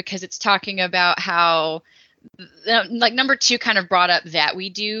 right? Because it's talking about how, like, number 2 kind of brought up that we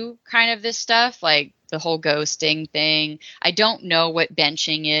do kind of this stuff, like the whole ghosting thing. I don't know what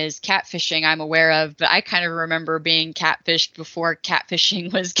benching is. Catfishing I'm aware of, but I kind of remember being catfished before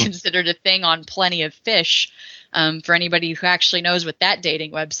catfishing was considered a thing on Plenty of Fish, for anybody who actually knows what that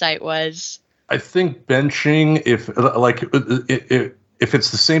dating website was. I think benching, if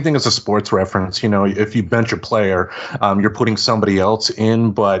it's the same thing as a sports reference, if you bench a player, you're putting somebody else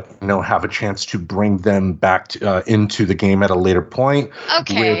in, but, have a chance to bring them back into the game at a later point.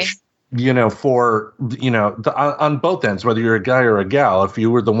 Okay. Which, on both ends, whether you're a guy or a gal, if you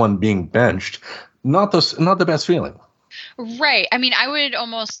were the one being benched, not the best feeling. Right. I mean, I would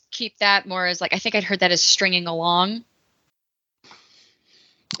almost keep that more as I think I'd heard that as stringing along.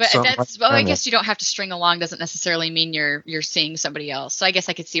 But I guess you don't have to string along. Doesn't necessarily mean you're seeing somebody else. So I guess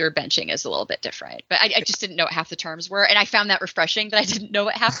I could see where benching is a little bit different. But I just didn't know what half the terms were, and I found that refreshing that I didn't know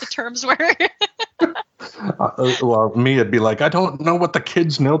what half the terms were. Well, me, it'd be like, I don't know what the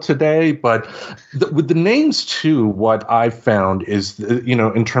kids know today, but with the names too, what I've found is,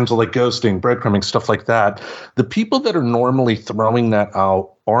 in terms of ghosting, breadcrumbing, stuff like that, the people that are normally throwing that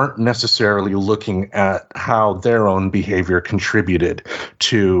out aren't necessarily looking at how their own behavior contributed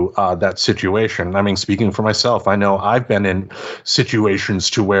to that situation. I mean, speaking for myself, I know I've been in situations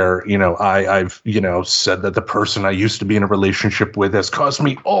to where, I've said that the person I used to be in a relationship with has caused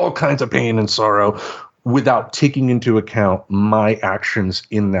me all kinds of pain and sorrow, without taking into account my actions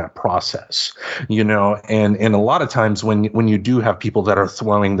in that process, and a lot of times when you do have people that are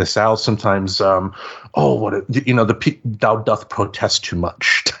throwing this out, sometimes, thou doth protest too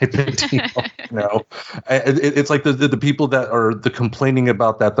much type of deal, it's like the people that are the complaining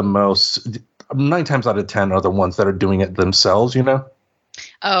about that the most, 9 times out of 10 are the ones that are doing it themselves,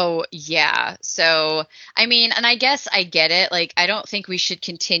 Oh, yeah. So, I mean, and I guess I get it. I don't think we should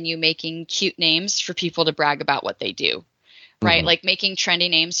continue making cute names for people to brag about what they do, right? Mm-hmm. Making trendy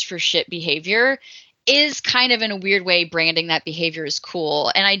names for shit behavior is kind of, in a weird way, branding that behavior is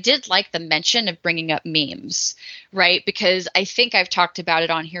cool. And I did like the mention of bringing up memes, right? Because I think I've talked about it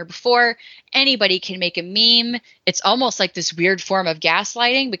on here before. Anybody can make a meme. It's almost like this weird form of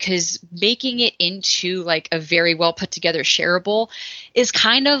gaslighting, because making it into a very well put together shareable is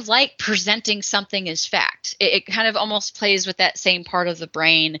kind of like presenting something as fact. It kind of almost plays with that same part of the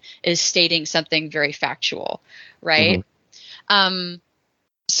brain as stating something very factual, right? Mm-hmm.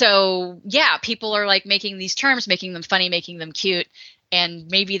 So yeah, people are making these terms, making them funny, making them cute, and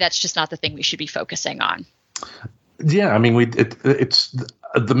maybe that's just not the thing we should be focusing on. Yeah, I mean, it's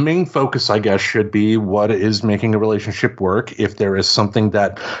the main focus, I guess, should be what is making a relationship work. If there is something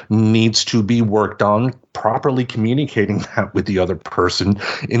that needs to be worked on, properly communicating that with the other person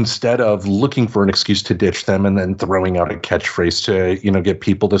instead of looking for an excuse to ditch them and then throwing out a catchphrase to, get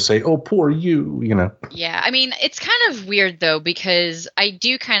people to say, oh, poor you, Yeah, I mean, it's kind of weird, though, because I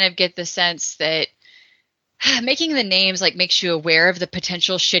do kind of get the sense that making the names makes you aware of the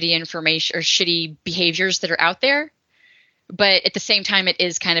potential shitty information or shitty behaviors that are out there. But at the same time, it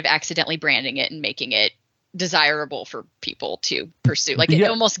is kind of accidentally branding it and making it desirable for people to pursue. It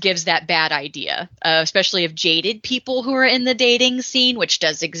almost gives that bad idea, especially of jaded people who are in the dating scene, which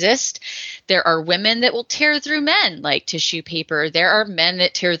does exist. There are women that will tear through men like tissue paper. There are men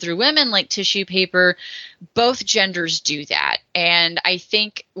that tear through women like tissue paper. Both genders do that. And I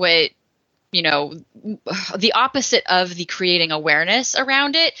think what the opposite of the creating awareness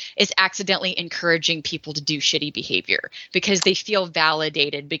around it is accidentally encouraging people to do shitty behavior because they feel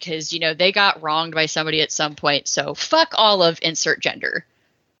validated because, they got wronged by somebody at some point. So fuck all of insert gender.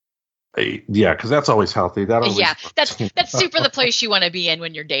 Yeah, because that's always healthy. That's super the place you want to be in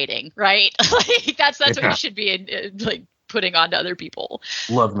when you're dating, right? That's what you should be in, putting onto other people.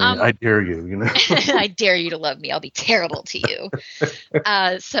 Love me. I dare you, I dare you to love me. I'll be terrible to you.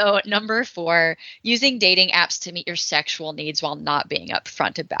 So number 4, using dating apps to meet your sexual needs while not being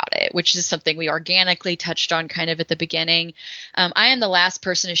upfront about it, which is something we organically touched on kind of at the beginning. I am the last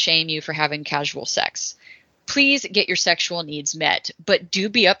person to shame you for having casual sex. Please get your sexual needs met, but do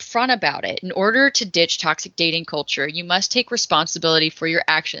be upfront about it. In order to ditch toxic dating culture, you must take responsibility for your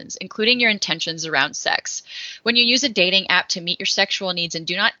actions, including your intentions around sex. When you use a dating app to meet your sexual needs and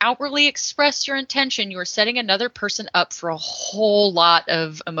do not outwardly express your intention, you are setting another person up for a whole lot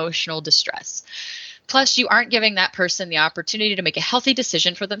of emotional distress. Plus, you aren't giving that person the opportunity to make a healthy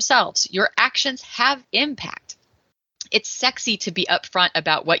decision for themselves. Your actions have impact. It's sexy to be upfront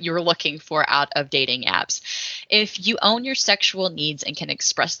about what you're looking for out of dating apps. If you own your sexual needs and can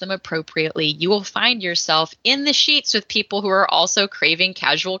express them appropriately, you will find yourself in the sheets with people who are also craving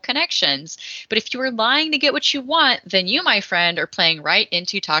casual connections. But if you are lying to get what you want, then you, my friend, are playing right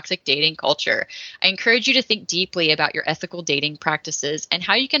into toxic dating culture. I encourage you to think deeply about your ethical dating practices and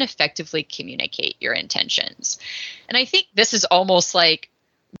how you can effectively communicate your intentions. And I think this is almost like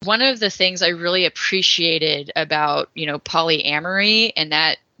one of the things I really appreciated about, polyamory and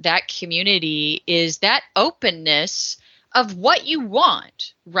that community is that openness of what you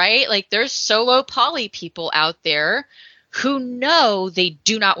want, right? Like there's solo poly people out there who know they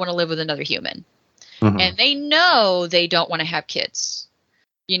do not want to live with another human. Mm-hmm. And they know they don't want to have kids.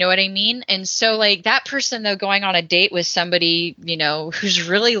 You know what I mean? And so like that person though going on a date with somebody, who's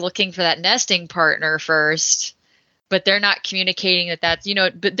really looking for that nesting partner first, but they're not communicating that's,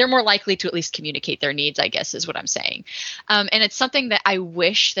 but they're more likely to at least communicate their needs, I guess is what I'm saying. And it's something that I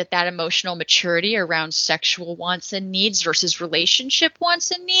wish that emotional maturity around sexual wants and needs versus relationship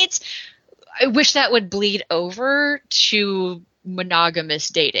wants and needs, I wish that would bleed over to monogamous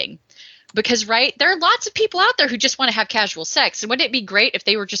dating. Because, right, there are lots of people out there who just want to have casual sex. And wouldn't it be great if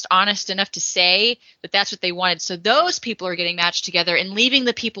they were just honest enough to say that that's what they wanted? So those people are getting matched together and leaving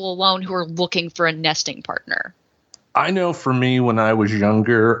the people alone who are looking for a nesting partner. I know for me, when I was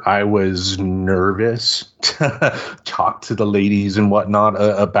younger, I was nervous to talk to the ladies and whatnot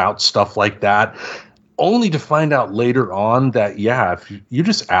about stuff like that, only to find out later on that, yeah, if you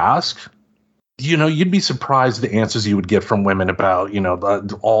just ask, you'd be surprised the answers you would get from women about,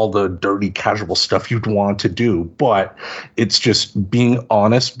 all the dirty casual stuff you'd want to do. But it's just being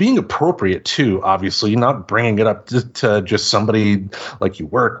honest, being appropriate too, obviously, not bringing it up to just somebody like you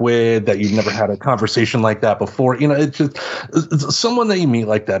work with that you've never had a conversation like that before. It's just someone that you meet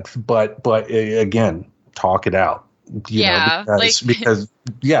like that. But again, talk it out. Because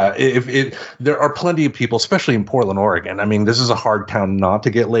there are plenty of people, especially in Portland, Oregon. I mean, this is a hard town not to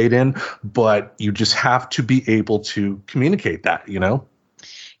get laid in, but you just have to be able to communicate that,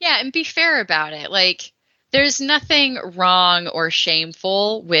 Yeah, and be fair about it. Like, there's nothing wrong or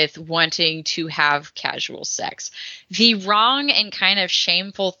shameful with wanting to have casual sex. The wrong and kind of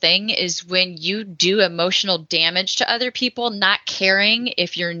shameful thing is when you do emotional damage to other people, not caring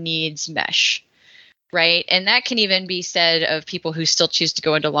if your needs mesh. Right. And that can even be said of people who still choose to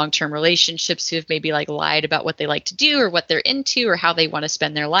go into long-term relationships who have maybe like lied about what they like to do or what they're into or how they want to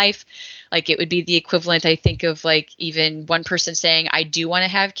spend their life. Like it would be the equivalent, I think, of like even one person saying, I do want to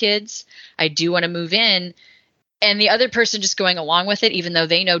have kids. I do want to move in. And the other person just going along with it, even though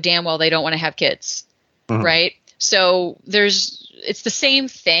they know damn well they don't want to have kids. Mm-hmm. Right. So it's the same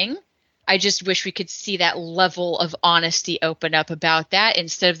thing. I just wish we could see that level of honesty open up about that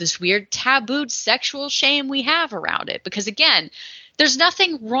instead of this weird tabooed sexual shame we have around it. Because again, there's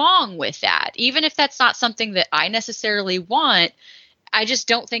nothing wrong with that. Even if that's not something that I necessarily want, I just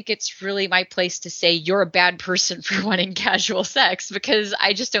don't think it's really my place to say you're a bad person for wanting casual sex, because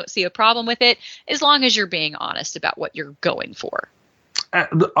I just don't see a problem with it as long as you're being honest about what you're going for.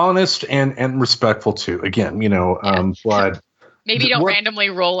 Honest and respectful too. Again, but maybe you don't randomly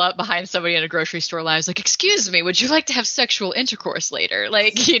roll up behind somebody in a grocery store line. It's like, excuse me, would you like to have sexual intercourse later?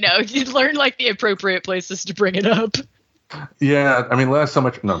 Like, you learn like the appropriate places to bring it up. Yeah, I mean, last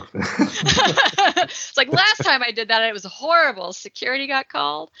time no. It's like last time I did that, it was horrible. Security got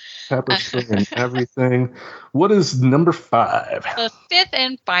called. Pepper spray and everything. What is number 5? The 5th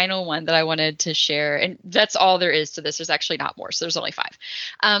and final one that I wanted to share, and that's all there is to this. There's actually not more, so there's only 5.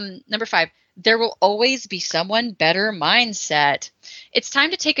 Number 5. There will always be someone better mindset. It's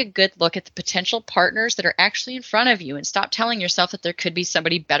time to take a good look at the potential partners that are actually in front of you and stop telling yourself that there could be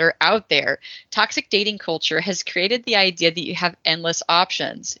somebody better out there. Toxic dating culture has created the idea that you have endless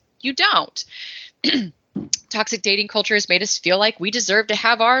options. You don't. Toxic dating culture has made us feel like we deserve to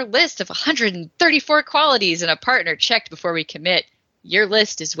have our list of 134 qualities in a partner checked before we commit. your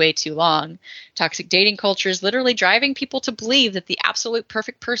list is way too long. Toxic dating culture is literally driving people to believe that the absolute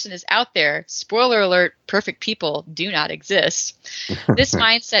perfect person is out there. Spoiler alert, perfect people do not exist. This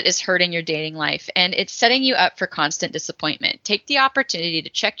mindset is hurting your dating life, and it's setting you up for constant disappointment. Take the opportunity to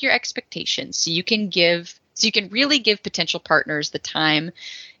check your expectations so you can really give potential partners the time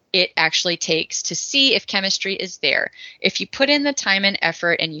it actually takes to see if chemistry is there. If you put in the time and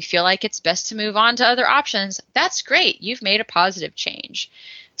effort and you feel like it's best to move on to other options, that's great. You've made a positive change.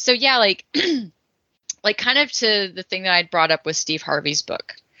 So yeah, like kind of to the thing that I'd brought up with Steve Harvey's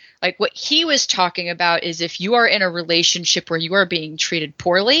book. Like what he was talking about is if you are in a relationship where you are being treated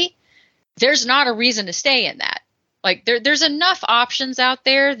poorly, there's not a reason to stay in that. Like there's enough options out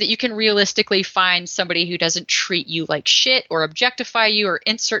there that you can realistically find somebody who doesn't treat you like shit or objectify you or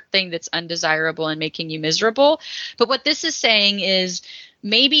insert thing that's undesirable and making you miserable. But what this is saying is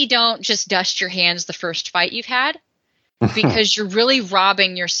maybe don't just dust your hands the first fight you've had, because you're really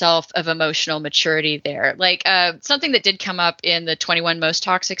robbing yourself of emotional maturity there. Like something that did come up in the 21 most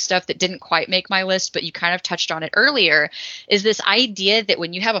toxic stuff that didn't quite make my list, but you kind of touched on it earlier, is this idea that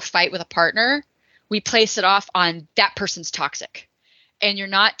when you have a fight with a partner, we place it off on that person's toxic. And you're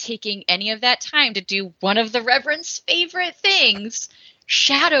not taking any of that time to do one of the Reverend's favorite things,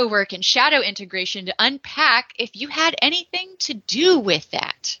 shadow work and shadow integration, to unpack if you had anything to do with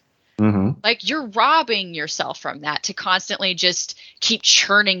that. Mm-hmm. Like you're robbing yourself from that to constantly just keep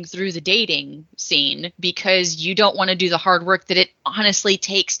churning through the dating scene because you don't want to do the hard work that it honestly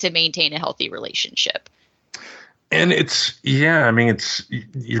takes to maintain a healthy relationship. And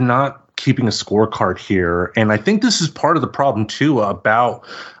you're not keeping a scorecard here. And I think this is part of the problem too about,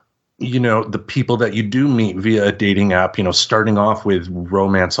 the people that you do meet via a dating app, starting off with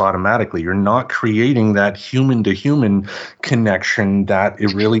romance automatically. You're not creating that human to human connection that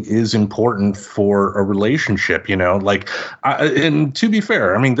it really is important for a relationship, and to be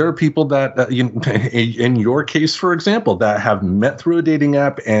fair, there are people that, in your case, for example, that have met through a dating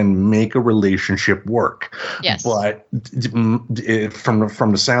app and make a relationship work. Yes. But from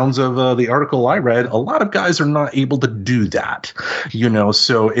the sounds of the article I read, a lot of guys are not able to do that,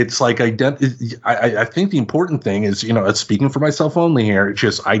 so it's like, I think the important thing is, speaking for myself only here,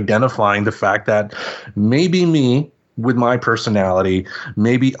 just identifying the fact that maybe me with my personality,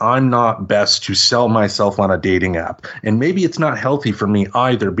 maybe I'm not best to sell myself on a dating app. And maybe it's not healthy for me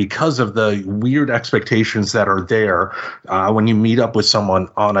either because of the weird expectations that are there when you meet up with someone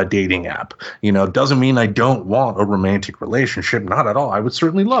on a dating app. Doesn't mean I don't want a romantic relationship. Not at all. I would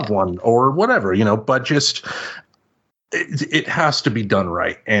certainly love one or whatever, but just it has to be done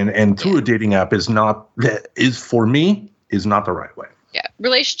right. And through a dating app is not the right way. Yeah.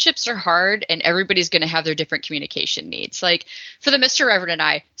 Relationships are hard and everybody's going to have their different communication needs. Like for the Mr. Reverend and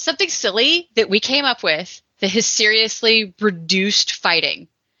I, something silly that we came up with that has seriously reduced fighting.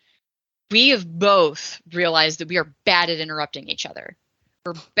 We have both realized that we are bad at interrupting each other.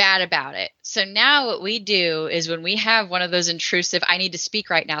 We're bad about it. So now what we do is when we have one of those intrusive, I need to speak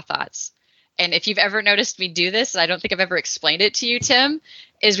right now thoughts. And if you've ever noticed me do this, I don't think I've ever explained it to you, Tim,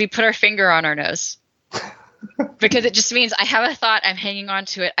 is we put our finger on our nose. Because it just means I have a thought, I'm hanging on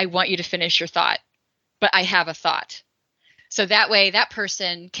to it. I want you to finish your thought, but I have a thought. So that way that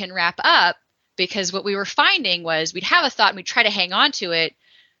person can wrap up, because what we were finding was we'd have a thought and we'd try to hang on to it,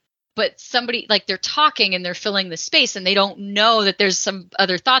 but somebody, like, they're talking and they're filling the space and they don't know that there's some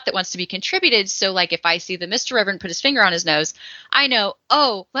other thought that wants to be contributed. So like if I see the Mr. Reverend put his finger on his nose, I know,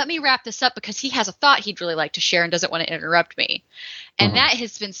 oh, let me wrap this up because he has a thought he'd really like to share and doesn't want to interrupt me. And that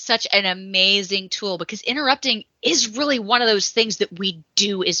has been such an amazing tool, because interrupting is really one of those things that we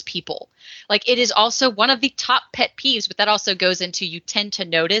do as people. Like it is also one of the top pet peeves, but that also goes into you tend to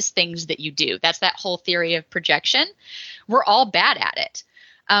notice things that you do. That's that whole theory of projection. We're all bad at it.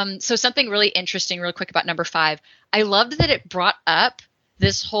 So something really interesting real quick about number 5. I loved that it brought up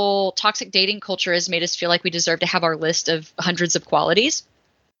this whole toxic dating culture has made us feel like we deserve to have our list of hundreds of qualities.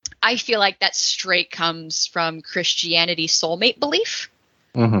 I feel like that straight comes from Christianity soulmate belief.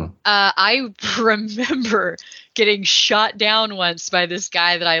 I remember getting shot down once by this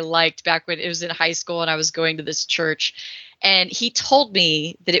guy that I liked back when it was in high school and I was going to this church. And he told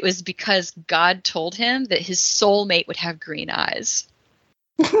me that it was because God told him that his soulmate would have green eyes.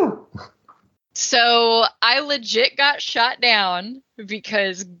 So I legit got shot down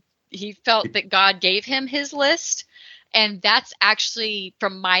because he felt that God gave him his list. And that's actually,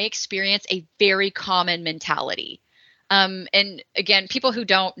 from my experience, a very common mentality. And again, people who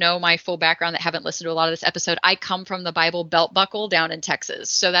don't know my full background that haven't listened to a lot of this episode, I come from the Bible Belt Buckle down in Texas.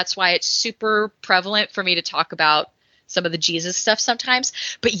 So that's why it's super prevalent for me to talk about some of the Jesus stuff sometimes.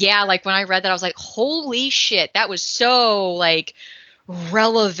 But yeah, like when I read that, I was like, holy shit, that was so like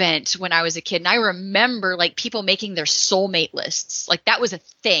relevant when I was a kid. And I remember like people making their soulmate lists. Like that was a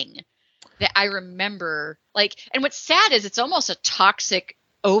thing that I remember. Like, and what's sad is it's almost a toxic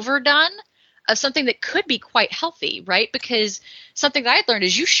overdone of something that could be quite healthy, right? Because something that I'd learned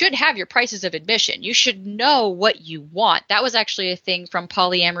is you should have your prices of admission. You should know what you want. That was actually a thing from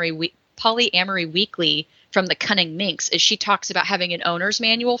Polyamory Weekly from the Cunning Minx, is she talks about having an owner's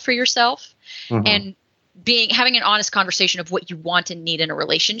manual for yourself and having an honest conversation of what you want and need in a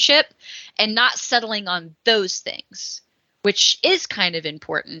relationship and not settling on those things, which is kind of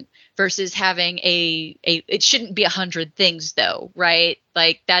important versus having it shouldn't be 100 things though, right?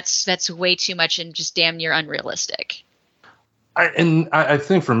 Like that's way too much and just damn near unrealistic. I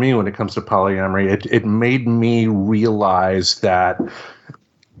think for me, when it comes to polyamory, it made me realize that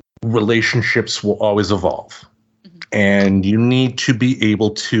relationships will always evolve. And you need to be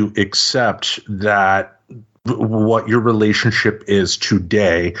able to accept that what your relationship is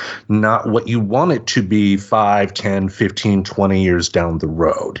today, not what you want it to be 5, 10, 15, 20 years down the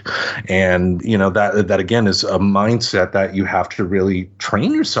road. And, you know, that again is a mindset that you have to really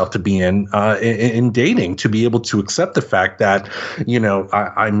train yourself to be in dating, to be able to accept the fact that, you know,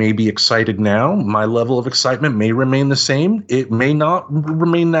 I may be excited now. My level of excitement may remain the same. It may not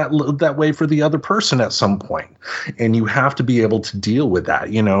remain that way for the other person at some point. And you have to be able to deal with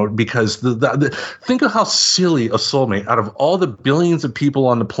that, you know, because think of how silly a soulmate, out of all the billions of people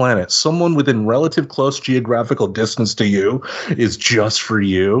on the planet, someone within relative close geographical distance to you is just for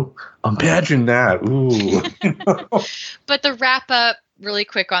you. Imagine that. Ooh. But the wrap up really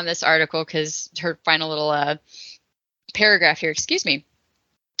quick on this article, because her final little paragraph here, excuse me.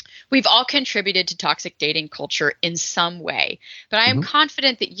 We've all contributed to toxic dating culture in some way, but I am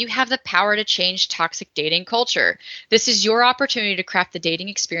confident that you have the power to change toxic dating culture. This is your opportunity to craft the dating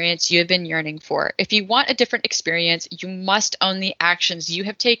experience you have been yearning for. If you want a different experience, you must own the actions you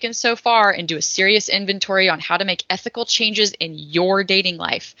have taken so far and do a serious inventory on how to make ethical changes in your dating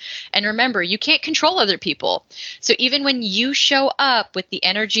life. And remember, you can't control other people. So even when you show up with the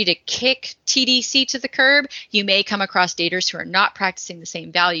energy to kick TDC to the curb, you may come across daters who are not practicing the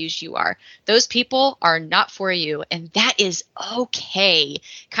same values you are. Those people are not for you, and that is okay.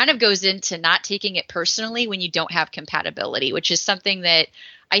 Kind of goes into not taking it personally when you don't have compatibility, which is something that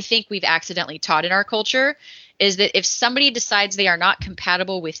I think we've accidentally taught in our culture, is that if somebody decides they are not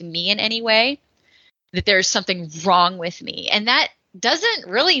compatible with me in any way, that there's something wrong with me. And that doesn't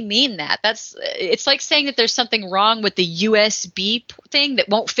really mean that. It's like saying that there's something wrong with the USB thing that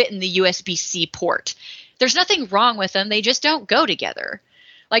won't fit in the USB-C port. There's nothing wrong with them. They just don't go together.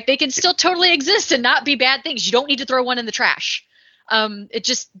 Like they can still totally exist and not be bad things. You don't need to throw one in the trash. It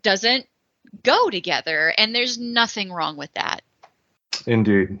just doesn't go together. And there's nothing wrong with that.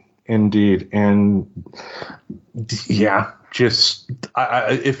 Indeed. And yeah, just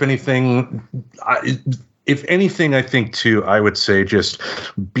if anything, I think too, I would say just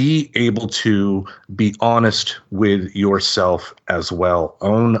be able to be honest with yourself as well.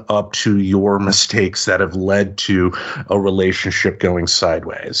 Own up to your mistakes that have led to a relationship going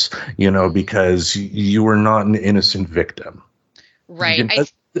sideways, you know, because you are not an innocent victim. Right.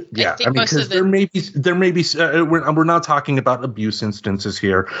 Yeah, I mean, because there may be. We're not talking about abuse instances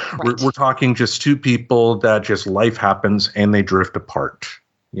here. Right. We're talking just two people that just life happens and they drift apart.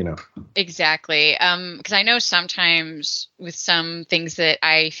 You know. Exactly. Because I know sometimes with some things that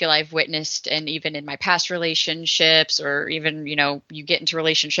I feel I've witnessed, and even in my past relationships, or even, you know, you get into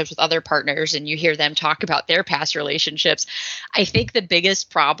relationships with other partners and you hear them talk about their past relationships. I think the biggest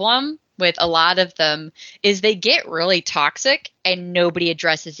problem with a lot of them is they get really toxic and nobody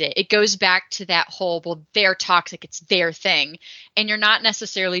addresses it. It goes back to that whole, well, they're toxic, it's their thing. And you're not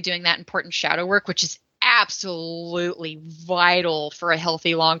necessarily doing that important shadow work, which is absolutely vital for a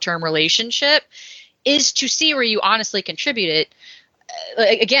healthy long-term relationship, is to see where you honestly contributed.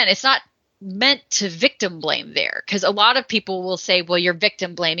 Again, it's not meant to victim blame there, because a lot of people will say, well, you're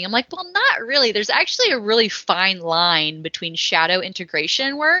victim blaming. I'm like, well, not really. There's actually a really fine line between shadow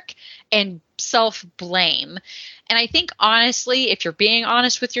integration work and self-blame. And I think, honestly, if you're being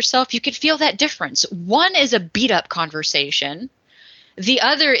honest with yourself, you could feel that difference. One is a beat-up conversation. The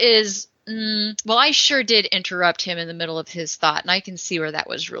other is, well, I sure did interrupt him in the middle of his thought, and I can see where that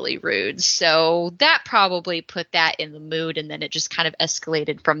was really rude. So that probably put that in the mood, and then it just kind of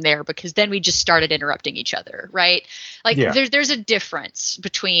escalated from there, because then we just started interrupting each other, right? Like, yeah. There's a difference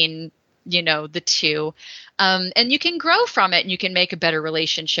between, you know, the two. And you can grow from it, and you can make a better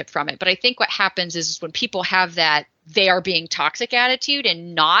relationship from it. But I think what happens is when people have that they are being toxic attitude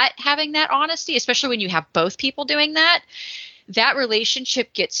and not having that honesty, especially when you have both people doing that, that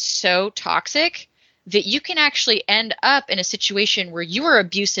relationship gets so toxic that you can actually end up in a situation where you are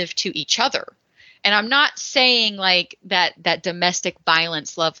abusive to each other. And I'm not saying like that domestic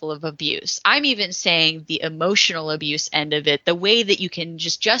violence level of abuse. I'm even saying the emotional abuse end of it, the way that you can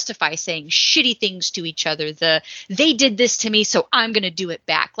just justify saying shitty things to each other. They did this to me, so I'm going to do it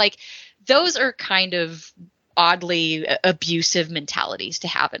back. Like those are kind of oddly abusive mentalities to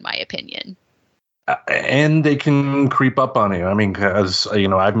have, in my opinion. And they can creep up on you. I mean, because,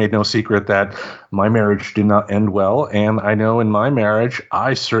 I've made no secret that my marriage did not end well. And I know in my marriage,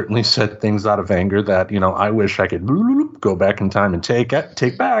 I certainly said things out of anger that, I wish I could go back in time and take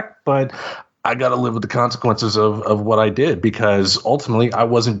back. But I got to live with the consequences of what I did, because ultimately I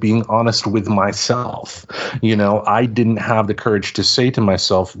wasn't being honest with myself. I didn't have the courage to say to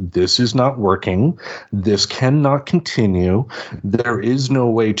myself, this is not working. This cannot continue. There is no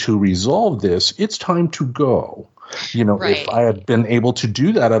way to resolve this. It's time to go. Right. If I had been able to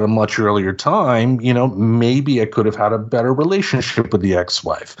do that at a much earlier time, maybe I could have had a better relationship with the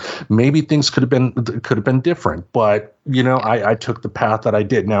ex-wife. Maybe things could have been different. But, I took the path that I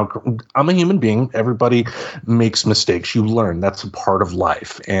did. Now, I'm a human being. Everybody makes mistakes. You learn. That's a part of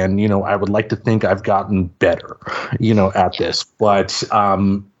life. And, I would like to think I've gotten better, at this. But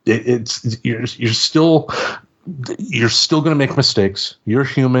you're still going to make mistakes. You're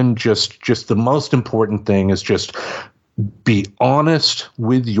human. Just the most important thing is just be honest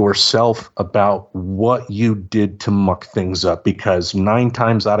with yourself about what you did to muck things up, because 9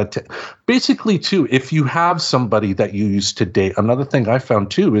 times out of 10, basically too, if you have somebody that you used to date, another thing I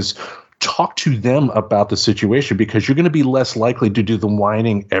found too is talk to them about the situation, because you're going to be less likely to do the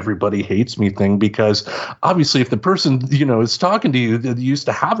whining everybody hates me thing, because obviously if the person, is talking to you that you used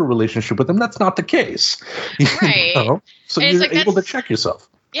to have a relationship with them, that's not the case. Right. So and you're able to check yourself.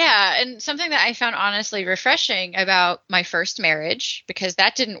 Yeah. And something that I found honestly refreshing about my first marriage, because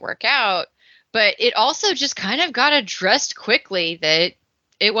that didn't work out, but it also just kind of got addressed quickly that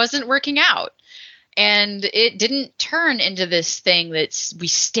it wasn't working out. And it didn't turn into this thing that we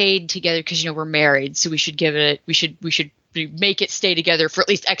stayed together because, we're married. So we should make it stay together for at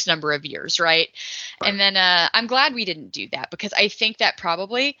least X number of years. Right. And then I'm glad we didn't do that, because I think that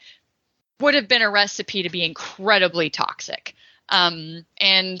probably would have been a recipe to be incredibly toxic. And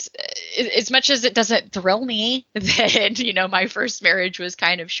as much as it doesn't thrill me that, my first marriage was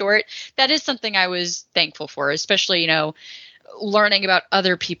kind of short, that is something I was thankful for, especially, learning about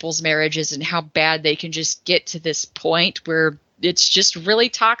other people's marriages and how bad they can just get to this point where it's just really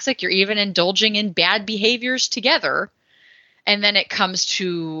toxic. You're even indulging in bad behaviors together. And then it comes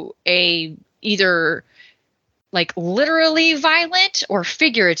to a either like literally violent or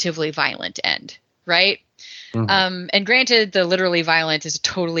figuratively violent end, right? Mm-hmm. And granted, the literally violent is a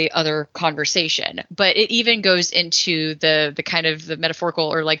totally other conversation, but it even goes into the kind of the metaphorical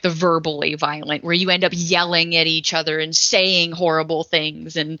or like the verbally violent, where you end up yelling at each other and saying horrible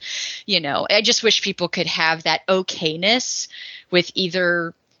things. And, I just wish people could have that okayness with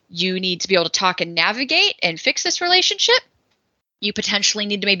either you need to be able to talk and navigate and fix this relationship. You potentially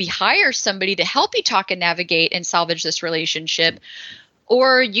need to maybe hire somebody to help you talk and navigate and salvage this relationship.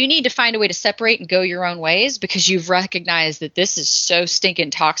 Or you need to find a way to separate and go your own ways, because you've recognized that this is so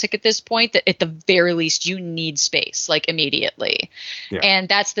stinking toxic at this point that at the very least you need space, like immediately. Yeah. And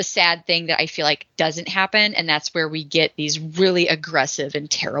that's the sad thing that I feel like doesn't happen. And that's where we get these really aggressive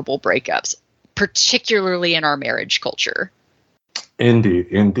and terrible breakups, particularly in our marriage culture.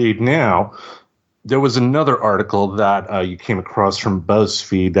 Indeed. Now, there was another article that you came across from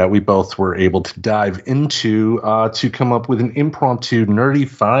BuzzFeed that we both were able to dive into to come up with an impromptu Nerdy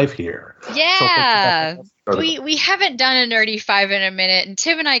 5 here. Yeah. So we haven't done a Nerdy 5 in a minute, and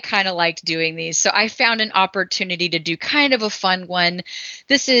Tim and I kind of liked doing these. So I found an opportunity to do kind of a fun one.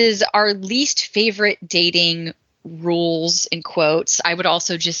 This is our least favorite dating rules, in quotes. I would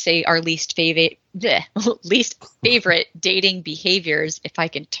also just say our least favorite dating behaviors, if I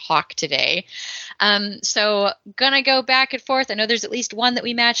can talk today. So gonna go back and forth. I know there's at least one that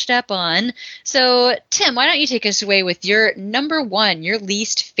we matched up on. So Tim, why don't you take us away with your number 1, your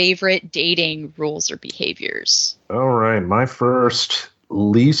least favorite dating rules or behaviors? All right. My first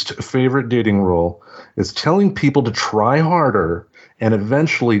least favorite dating rule is telling people to try harder, and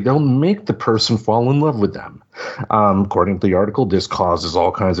eventually they'll make the person fall in love with them. According to the article, this causes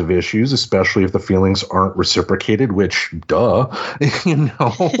all kinds of issues, especially if the feelings aren't reciprocated, which, duh,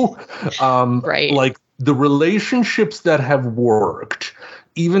 right. Like the relationships that have worked,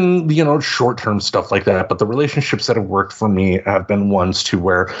 even, short-term stuff like that, but the relationships that have worked for me have been ones to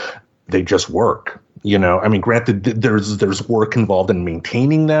where they just work. You know, I mean, granted, there's work involved in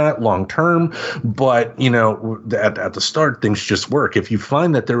maintaining that long term, but you know, at the start, things just work. If you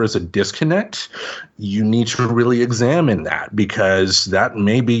find that there is a disconnect, you need to really examine that, because that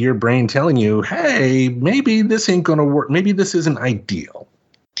may be your brain telling you, hey, maybe this ain't going to work. Maybe this isn't ideal.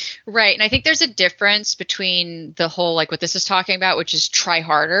 Right. And I think there's a difference between the whole, like what this is talking about, which is try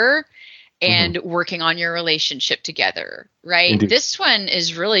harder, and working on your relationship together, right? Indeed. This one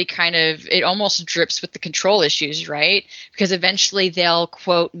is really kind of, it almost drips with the control issues, right? Because eventually they'll,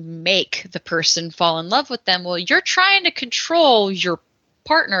 quote, make the person fall in love with them. Well, you're trying to control your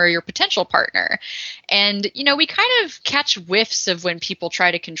partner or your potential partner. And, you know, we kind of catch whiffs of when people try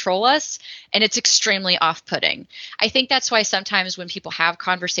to control us, and it's extremely off-putting. I think that's why sometimes when people have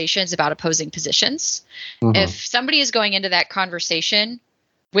conversations about opposing positions, if somebody is going into that conversation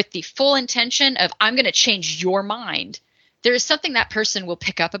with the full intention of, I'm going to change your mind, there is something that person will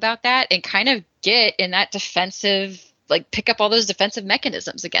pick up about that and kind of get in that defensive, like pick up all those defensive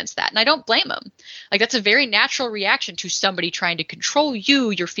mechanisms against that. And I don't blame them. Like, that's a very natural reaction to somebody trying to control you,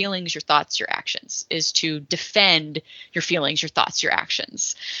 your feelings, your thoughts, your actions, is to defend your feelings, your thoughts, your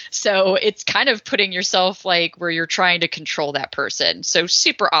actions. So it's kind of putting yourself like where you're trying to control that person. So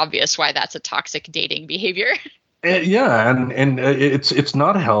super obvious why that's a toxic dating behavior. Yeah, and it's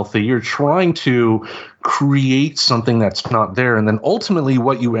not healthy. You're trying to create something that's not there, and then ultimately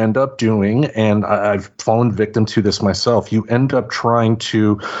what you end up doing, and I've fallen victim to this myself, you end up trying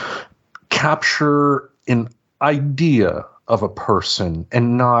to capture an idea of a person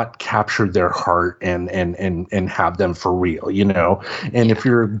and not capture their heart and have them for real, you know. And if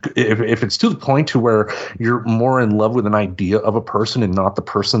it's to the point to where you're more in love with an idea of a person and not the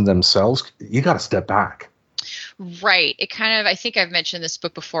person themselves, you got to step back. Right. It kind of, I think I've mentioned this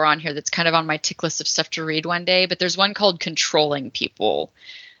book before on here that's kind of on my tick list of stuff to read one day, but there's one called Controlling People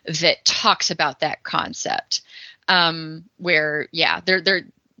that talks about that concept, where, yeah, they're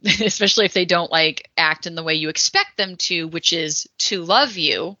especially if they don't like act in the way you expect them to, which is to love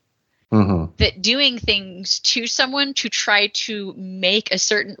you, that doing things to someone to try to make a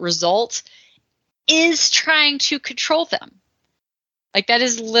certain result is trying to control them. Like, that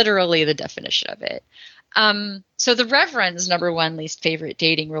is literally the definition of it. So the Reverend's number one least favorite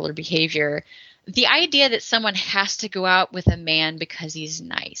dating rule or behavior, the idea that someone has to go out with a man because he's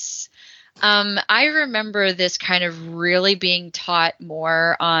nice. I remember this kind of really being taught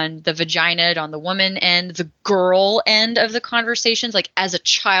more on the vagina, on the woman end, the girl end of the conversations. Like, as a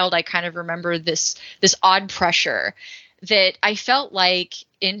child, I kind of remember this odd pressure that I felt like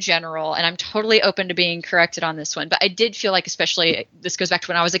in general, and I'm totally open to being corrected on this one, but I did feel like, especially this goes back to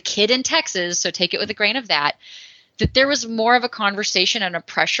when I was a kid in Texas, so take it with a grain of that there was more of a conversation and a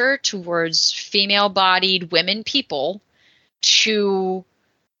pressure towards female-bodied women people to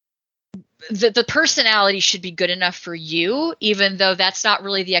the personality should be good enough for you, even though that's not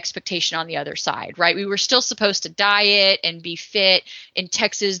really the expectation on the other side, right? We were still supposed to diet and be fit. In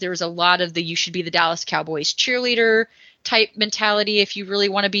Texas, there was a lot of you should be the Dallas Cowboys cheerleader type mentality if you really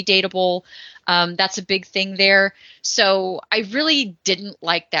want to be dateable. That's a big thing there. So I really didn't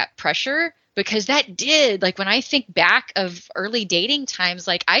like that pressure, because that did, like, when I think back of early dating times,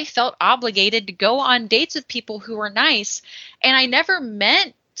 like, I felt obligated to go on dates with people who were nice, and I never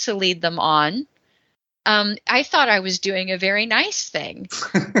meant to lead them on. I thought I was doing a very nice thing,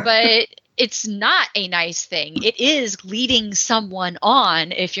 but it's not a nice thing. It is leading someone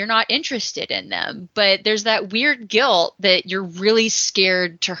on if you're not interested in them. But there's that weird guilt that you're really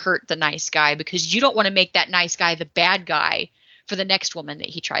scared to hurt the nice guy because you don't want to make that nice guy the bad guy for the next woman that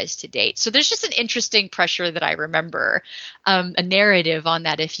he tries to date. So there's just an interesting pressure that I remember, a narrative on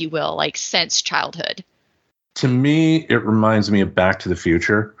that, if you will, like since childhood. To me, it reminds me of Back to the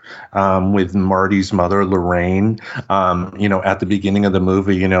Future, with Marty's mother, Lorraine. At the beginning of the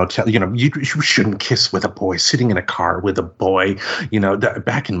movie, you shouldn't kiss with a boy, sitting in a car with a boy.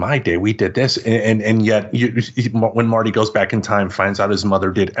 Back in my day, we did this, and yet when Marty goes back in time, finds out his mother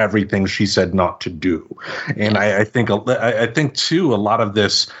did everything she said not to do. And I think too, a lot of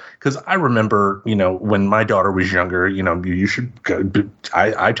this. Because I remember, when my daughter was younger, you should.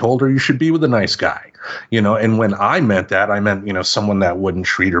 I told her you should be with a nice guy, and when I meant that, I meant, someone that wouldn't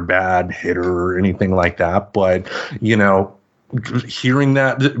treat her bad, hit her, or anything like that. But, hearing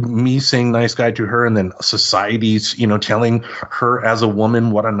that, me saying nice guy to her, and then society's, telling her as a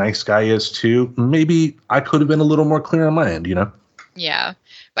woman what a nice guy is too, maybe I could have been a little more clear on my end, Yeah,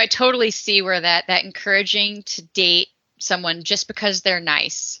 but I totally see where that encouraging to date someone just because they're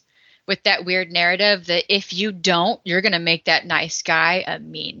nice, with that weird narrative that if you don't, you're going to make that nice guy a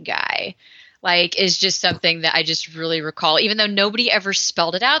mean guy, like, is just something that I just really recall, even though nobody ever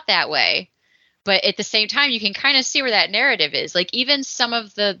spelled it out that way. But at the same time, you can kind of see where that narrative is. Like even some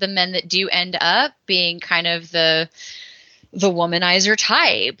of the men that do end up being kind of the womanizer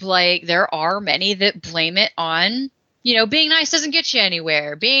type, like there are many that blame it on, being nice doesn't get you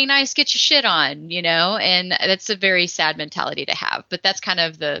anywhere. Being nice gets you shit on, and that's a very sad mentality to have. But that's kind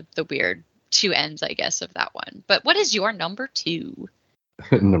of the weird two ends, I guess, of that one. But what is your number 2?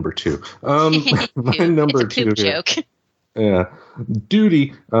 Number 2. My number it's a 2 poop here. joke. Yeah.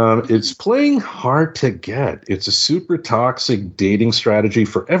 Duty. It's playing hard to get. It's a super toxic dating strategy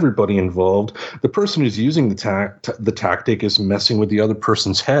for everybody involved. The person who's using the tactic is messing with the other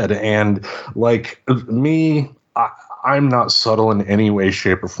person's head. And like me, I'm not subtle in any way,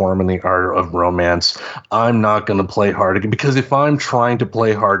 shape, or form in the art of romance. I'm not going to play hard to get, because if I'm trying to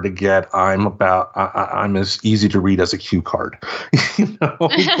play hard to get, I'm as easy to read as a cue card.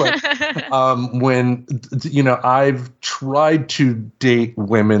 But, when I've tried to date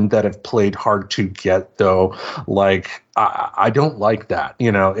women that have played hard to get, though, like I don't like that,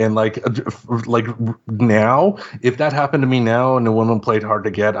 and like now, if that happened to me now and a woman played hard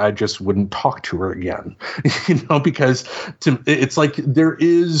to get, I just wouldn't talk to her again, because it's like there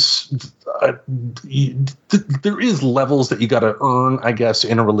is levels that you got to earn, I guess,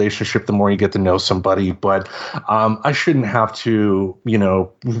 in a relationship the more you get to know somebody. But I shouldn't have to,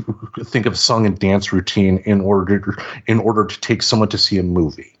 think of song and dance routine in order to take someone to see a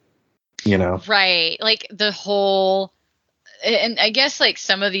movie, Right. Like the whole. And I guess like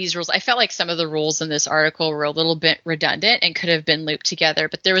some of these rules, I felt like some of the rules in this article were a little bit redundant and could have been looped together.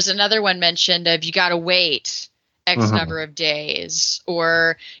 But there was another one mentioned of you got to wait X number of days,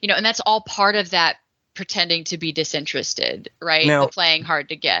 or, and that's all part of that pretending to be disinterested, right? Now, the playing hard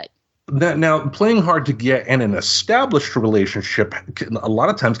to get. Now, playing hard to get and an established relationship a lot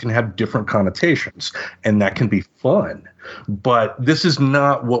of times can have different connotations, and that can be fun. But this is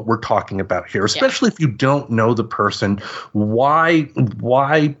not what we're talking about here, especially if you don't know the person. Why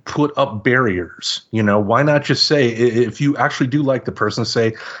put up barriers? Why not just say, if you actually do like the person,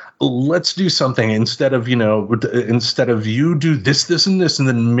 say, let's do something instead of you do this, and this, and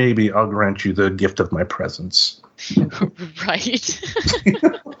then maybe I'll grant you the gift of my presence. Right.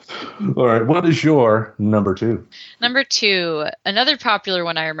 All right. What is your number 2? Number 2, another popular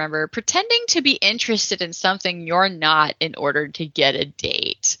one I remember, pretending to be interested in something you're not in order to get a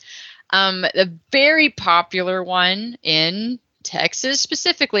date. The very popular one in Texas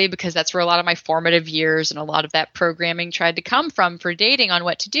specifically, because that's where a lot of my formative years and a lot of that programming tried to come from for dating on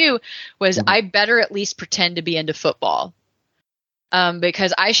what to do, was I better at least pretend to be into football.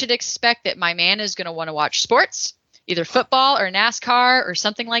 Because I should expect that my man is going to want to watch sports, either football or NASCAR or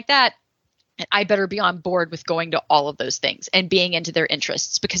something like that. And I better be on board with going to all of those things and being into their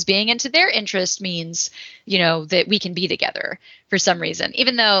interests, because being into their interests means, that we can be together for some reason,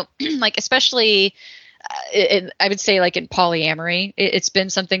 even though like, especially I would say like in polyamory, it's been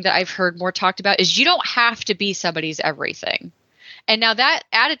something that I've heard more talked about, is you don't have to be somebody's everything. And now that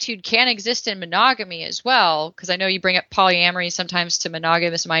attitude can exist in monogamy as well, because I know you bring up polyamory sometimes to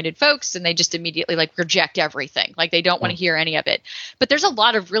monogamous-minded folks, and they just immediately like reject everything. Like they don't want to hear any of it. But there's a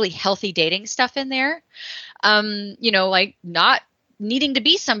lot of really healthy dating stuff in there. Like not needing to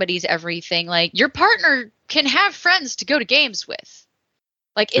be somebody's everything. Like your partner can have friends to go to games with.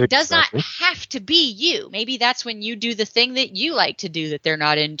 Like it does not have to be you. Maybe that's when you do the thing that you like to do that they're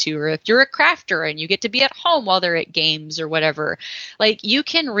not into, or if you're a crafter and you get to be at home while they're at games or whatever. Like you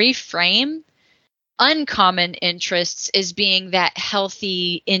can reframe uncommon interests as being that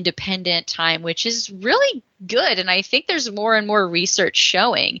healthy, independent time, which is really good. And I think there's more and more research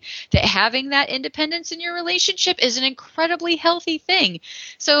showing that having that independence in your relationship is an incredibly healthy thing.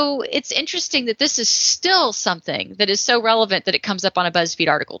 So it's interesting that this is still something that is so relevant that it comes up on a BuzzFeed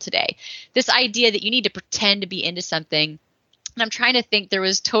article today. This idea that you need to pretend to be into something. And I'm trying to think, there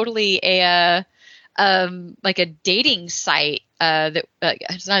was totally like a dating site that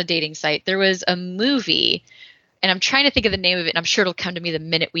it's not a dating site. There was a movie, and I'm trying to think of the name of it, and I'm sure it'll come to me the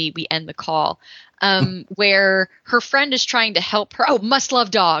minute we end the call, where her friend is trying to help her. Oh, Must Love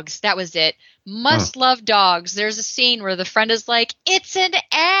Dogs. That was it. Must Love Dogs. There's a scene where the friend is like, it's an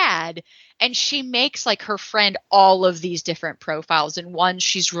ad. And she makes like her friend all of these different profiles. And one,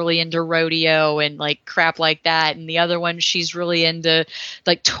 she's really into rodeo and like crap like that. And the other one, she's really into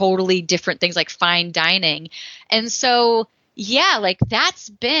like totally different things like fine dining. And so, yeah, like that's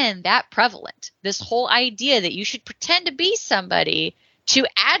been that prevalent. This whole idea that you should pretend to be somebody to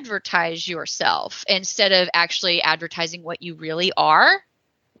advertise yourself instead of actually advertising what you really are,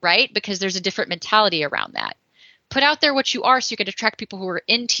 right? Because there's a different mentality around that. Put out there what you are so you can attract people who are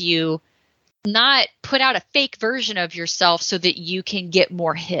into you. Not put out a fake version of yourself so that you can get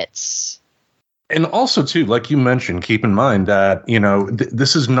more hits. And also, too, like you mentioned, keep in mind that,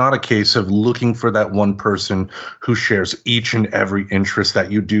 this is not a case of looking for that one person who shares each and every interest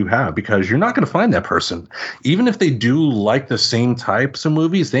that you do have, because you're not going to find that person. Even if they do like the same types of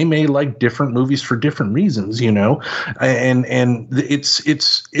movies, they may like different movies for different reasons, and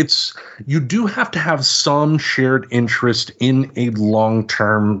it's you do have to have some shared interest in a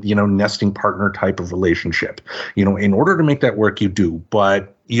long-term, nesting partner type of relationship. In order to make that work, you do.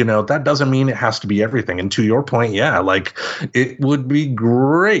 But that doesn't mean it has to be everything. And to your point, yeah, like it would be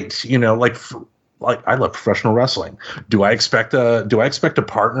great, like I love professional wrestling. Do I expect a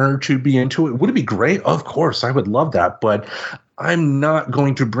partner to be into it? Would it be great? Of course, I would love that. But I'm not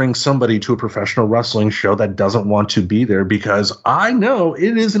going to bring somebody to a professional wrestling show that doesn't want to be there, because I know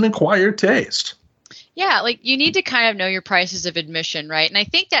it is an acquired taste. Yeah, like you need to kind of know your prices of admission, right? And I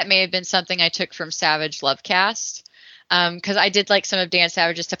think that may have been something I took from Savage Lovecast. Because I did like some of Dan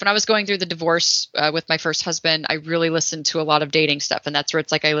Savage's stuff. When I was going through the divorce with my first husband, I really listened to a lot of dating stuff. And that's where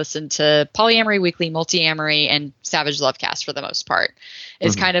it's like I listened to Polyamory Weekly, Multi-Amory, and Savage Lovecast for the most part.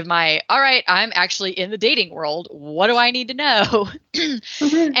 Is kind of my, all right, I'm actually in the dating world. What do I need to know?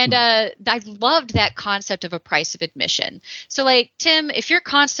 And I loved that concept of a price of admission. So like, Tim, if you're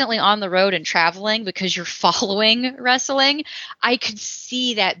constantly on the road and traveling because you're following wrestling, I could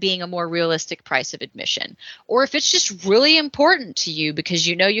see that being a more realistic price of admission. Or if it's just really important to you because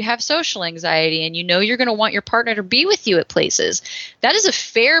you have social anxiety and you're going to want your partner to be with you at places, that is a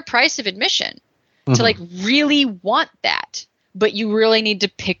fair price of admission to like really want that. But you really need to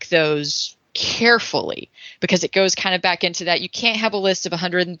pick those carefully, because it goes kind of back into that. You can't have a list of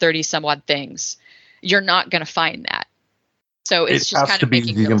 130 some odd things. You're not going to find that. So it's just kind of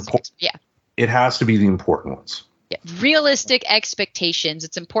making it has to be the important ones. Yeah. Realistic expectations.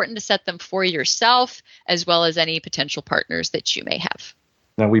 It's important to set them for yourself as well as any potential partners that you may have.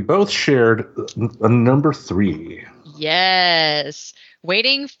 Now, we both shared a number 3. Yes.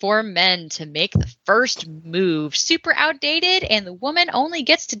 Waiting for men to make the first move. Super outdated, and the woman only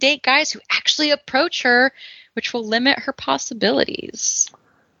gets to date guys who actually approach her, which will limit her possibilities.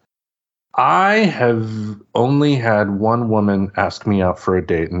 I have only had one woman ask me out for a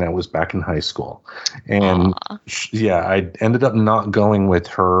date, and that was back in high school. And I ended up not going with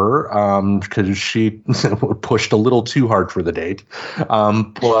her because she pushed a little too hard for the date.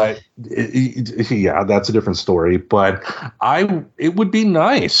 But that's a different story. But it would be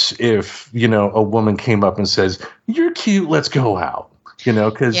nice if, a woman came up and says, "You're cute, let's go out."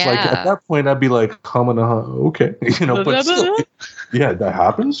 Because like at that point I'd be like, okay, but still, yeah, that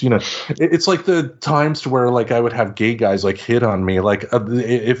happens. It's like the times to where like I would have gay guys like hit on me. Like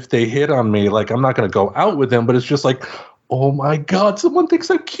if they hit on me, like I'm not going to go out with them, but it's just like, oh my God, someone thinks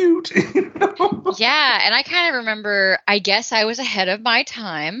I'm cute. Yeah, and I kind of remember. I guess I was ahead of my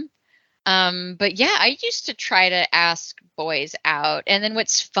time. But yeah, I used to try to ask boys out. And then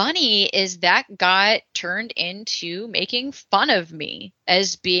what's funny is that got turned into making fun of me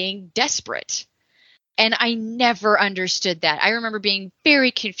as being desperate. And I never understood that. I remember being very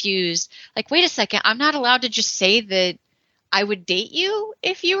confused. Like, wait a second, I'm not allowed to just say that I would date you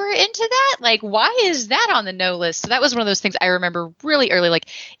if you were into that? Like, why is that on the no list? So that was one of those things I remember really early, like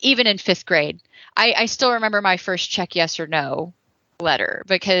even in 5th grade. I still remember my first check yes or no letter,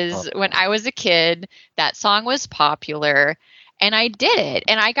 because when I was a kid, that song was popular and I did it,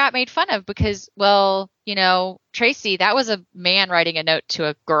 and I got made fun of because, well, Tracy, that was a man writing a note to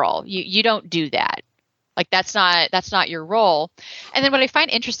a girl. You don't do that. Like that's not your role. And then what I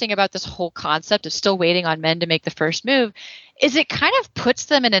find interesting about this whole concept of still waiting on men to make the first move is it kind of puts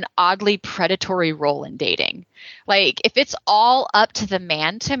them in an oddly predatory role in dating. Like if it's all up to the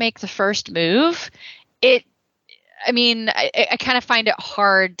man to make the first move, I kind of find it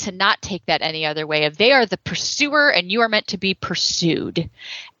hard to not take that any other way. If they are the pursuer and you are meant to be pursued.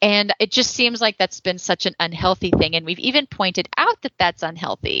 And it just seems like that's been such an unhealthy thing. And we've even pointed out that that's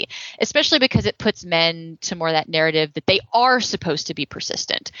unhealthy, especially because it puts men to more that narrative that they are supposed to be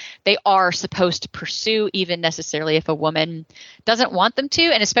persistent. They are supposed to pursue, even necessarily if a woman doesn't want them to.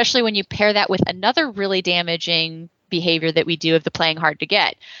 And especially when you pair that with another really damaging behavior that we do of the playing hard to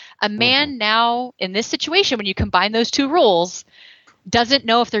get. A man now in this situation, when you combine those two rules, doesn't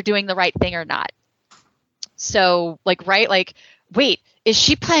know if they're doing the right thing or not. So wait, is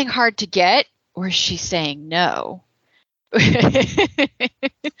she playing hard to get or is she saying no?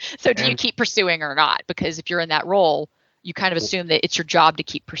 So do you keep pursuing or not? Because if you're in that role, you kind of assume that it's your job to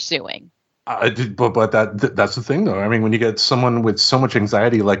keep pursuing. But that's the thing, though. I mean, when you get someone with so much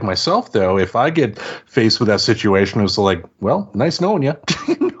anxiety like myself, though, if I get faced with that situation, it's like, well, nice knowing you.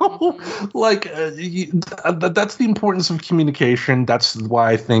 Like, that's the importance of communication. That's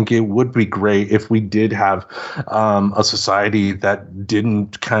why I think it would be great if we did have a society that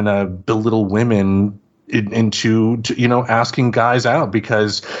didn't kind of belittle women into asking guys out,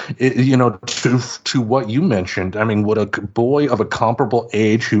 because to what you mentioned, I mean, would a boy of a comparable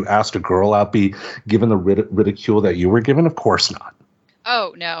age who asked a girl out be given the ridicule that you were given? Of course not.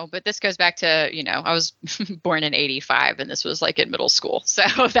 Oh, no, but this goes back to, I was born in 85 and this was like in middle school. So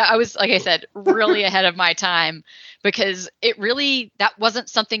that I was, like I said, really ahead of my time, because that wasn't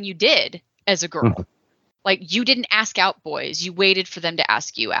something you did as a girl. Mm-hmm. Like, you didn't ask out boys. You waited for them to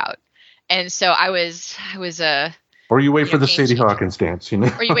ask you out. And so I was or you wait for the Sadie Hawkins dance,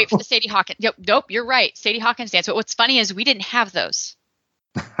 Or you wait for the Sadie Hawkins. Nope, you're right. Sadie Hawkins dance. But what's funny is we didn't have those.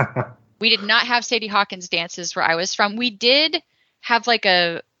 We did not have Sadie Hawkins dances where I was from. We did have like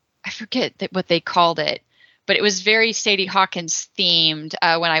I forget what they called it, but it was very Sadie Hawkins themed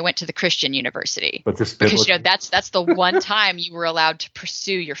when I went to the Christian university. But because that's the one time you were allowed to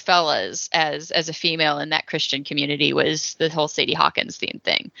pursue your fellas as a female in that Christian community, was the whole Sadie Hawkins themed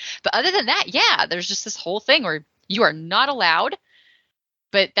thing. But other than that, yeah, there's just this whole thing where you are not allowed.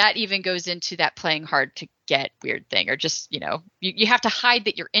 But that even goes into that playing hard to get weird thing, or just you have to hide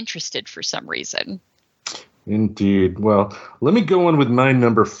that you're interested for some reason. Indeed. Well, let me go on with my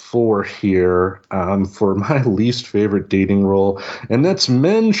number 4 here for my least favorite dating role, and that's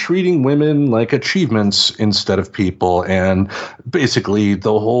men treating women like achievements instead of people, and basically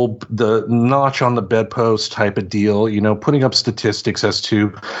the notch on the bedpost type of deal, putting up statistics as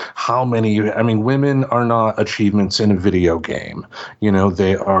to how many, women are not achievements in a video game.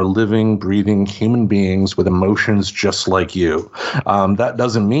 They are living, breathing human beings with emotions just like you. That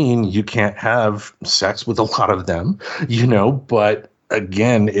doesn't mean you can't have sex with a lot of them, but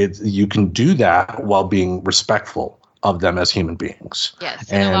again, you can do that while being respectful of them as human beings.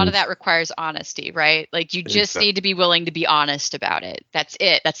 Yes, and a lot of that requires honesty, right? Like, you just need to be willing to be honest about it. That's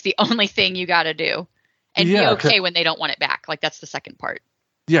it. That's the only thing you got to do. And be okay when they don't want it back. Like, that's the second part.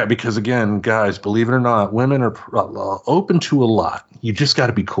 Yeah, because again, guys, believe it or not, women are open to a lot. You just got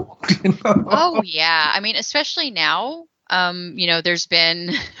to be cool. Oh, yeah. Especially now, there's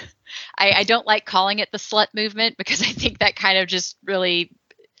been... I don't like calling it the slut movement, because I think that kind of just really,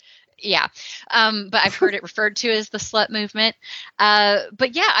 yeah. But I've heard it referred to as the slut movement.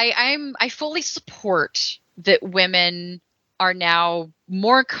 But yeah, I fully support that women are now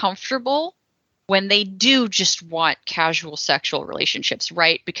more comfortable when they do just want casual sexual relationships,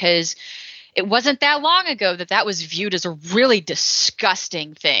 right? Because it wasn't that long ago that was viewed as a really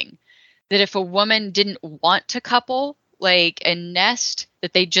disgusting thing. That if a woman didn't want to couple, like a nest,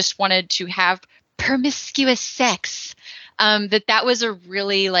 that they just wanted to have promiscuous sex, that was a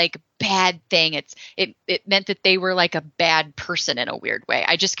really like bad thing. It meant that they were like a bad person in a weird way.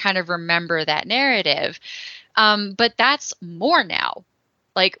 I just kind of remember that narrative. But that's more now.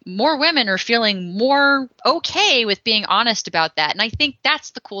 Like, more women are feeling more okay with being honest about that. And I think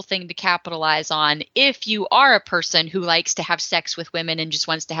that's the cool thing to capitalize on. If you are a person who likes to have sex with women and just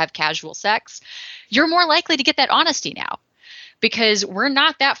wants to have casual sex, you're more likely to get that honesty now. Because we're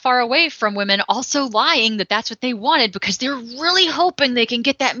not that far away from women also lying that that's what they wanted, because they're really hoping they can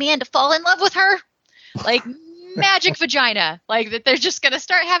get that man to fall in love with her. Like, magic vagina, like that they're just going to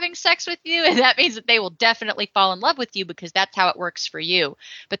start having sex with you, and that means that they will definitely fall in love with you, because that's how it works for you.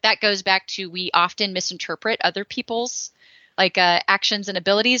 But that goes back to, we often misinterpret other people's actions and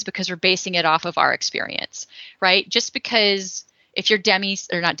abilities because we're basing it off of our experience, right? Just because if you're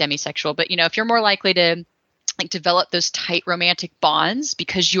not demisexual, but if you're more likely to develop those tight romantic bonds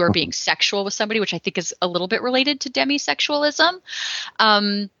because you are being sexual with somebody, which I think is a little bit related to demisexualism,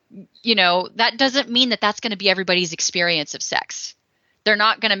 that doesn't mean that that's going to be everybody's experience of sex. They're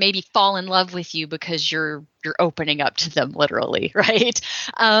not going to maybe fall in love with you because you're opening up to them literally, right?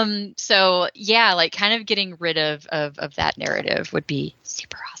 So yeah, like, kind of getting rid of that narrative would be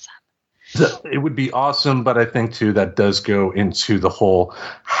super awesome. It would be awesome, but I think too that does go into the whole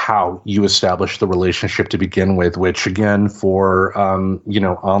how you establish the relationship to begin with, which again for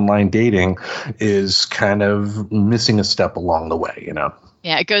online dating is kind of missing a step along the way.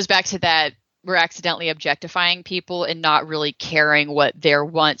 Yeah, it goes back to that we're accidentally objectifying people and not really caring what their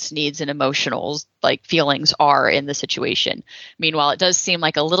wants, needs, and emotional feelings are in the situation. Meanwhile, it does seem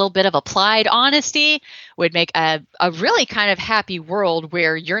like a little bit of applied honesty would make a really kind of happy world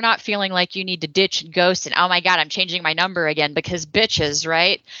where you're not feeling like you need to ditch and ghost and, oh my God, I'm changing my number again because bitches,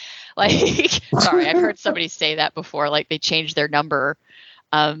 right? Sorry, I've heard somebody say that before, like they changed their number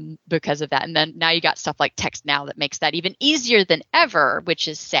because of that. And then now you got stuff like Text Now that makes that even easier than ever, which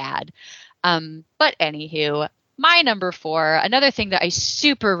is sad. But anywho, My number 4, another thing that I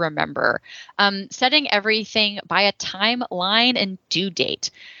super remember, setting everything by a timeline and due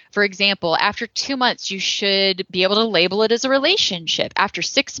date. For example, after 2 months, you should be able to label it as a relationship. After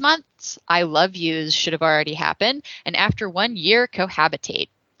 6 months, I love yous should have already happened. And after 1 year, cohabitate.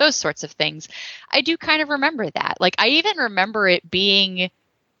 Those sorts of things. I do kind of remember that. Like, I even remember it being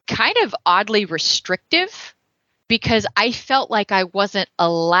kind of oddly restrictive because I felt like I wasn't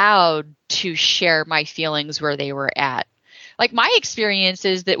allowed to share my feelings where they were at. Like, my experience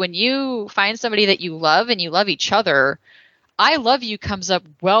is that when you find somebody that you love and you love each other, I love you comes up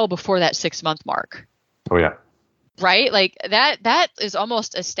well before that 6-month mark. Oh, yeah. Right? Like, that is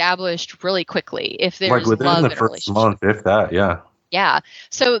almost established really quickly if there's Like within love the in a first relationship. month, if that, yeah. Yeah.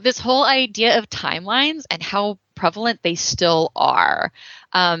 So this whole idea of timelines and how prevalent they still are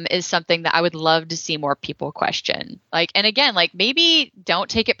is something that I would love to see more people question. Like, and again, like, maybe don't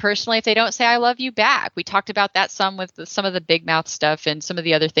take it personally if they don't say I love you back. We talked about that some with some of the big mouth stuff and some of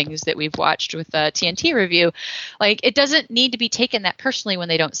the other things that we've watched with the TNT review. Like, it doesn't need to be taken that personally when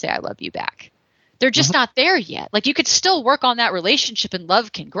they don't say I love you back. They're just not there yet. Like, you could still work on that relationship and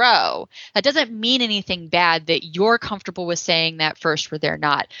love can grow. That doesn't mean anything bad that you're comfortable with saying that first where they're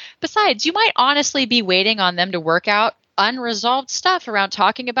not. Besides, you might honestly be waiting on them to work out unresolved stuff around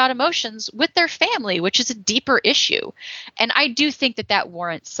talking about emotions with their family, which is a deeper issue. And I do think that that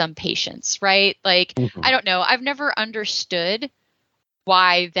warrants some patience, right? Like, I don't know. I've never understood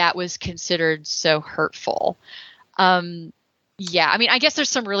why that was considered so hurtful. Yeah, I mean, I guess there's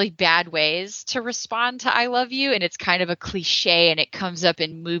some really bad ways to respond to I love you, and it's kind of a cliche, and it comes up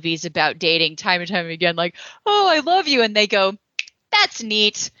in movies about dating time and time again, like, oh, I love you, and they go, that's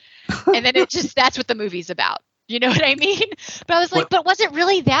neat. And then that's what the movie's about. You know what I mean? But I was like, but was it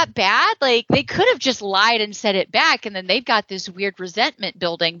really that bad? Like, they could have just lied and said it back, and then they've got this weird resentment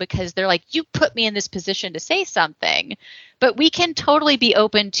building because they're like, you put me in this position to say something. But we can totally be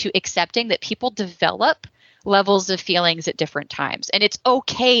open to accepting that people develop levels of feelings at different times. And it's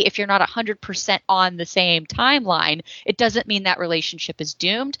okay if you're not 100% on the same timeline. It doesn't mean that relationship is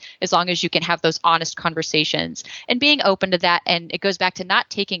doomed as long as you can have those honest conversations and being open to that. And it goes back to not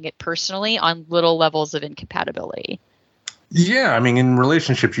taking it personally on little levels of incompatibility. Yeah, I mean, in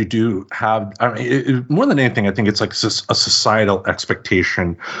relationships, you do have, I mean, more than anything, I think it's like a societal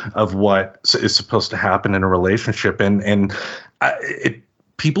expectation of what is supposed to happen in a relationship. And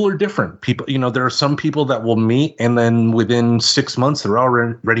people are different. People, you know, there are some people that will meet and then within 6 months, they're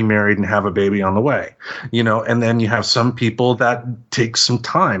already married and have a baby on the way, you know, and then you have some people that take some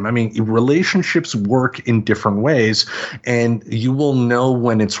time. I mean, relationships work in different ways and you will know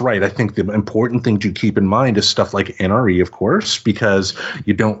when it's right. I think the important thing to keep in mind is stuff like NRE, of course, because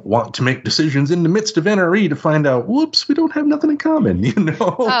you don't want to make decisions in the midst of NRE to find out, whoops, we don't have nothing in common, you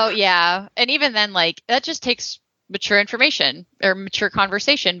know? Oh, yeah. And even then, like, that just takes mature information or mature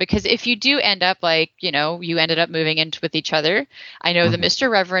conversation, because if you do end up like, you know, you ended up moving in with each other. I know that Mr.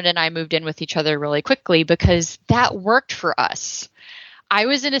 Reverend and I moved in with each other really quickly because that worked for us. I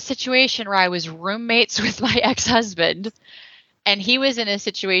was in a situation where I was roommates with my ex-husband, and he was in a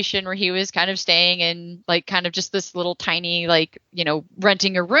situation where he was kind of staying in like kind of just this little tiny, like, you know,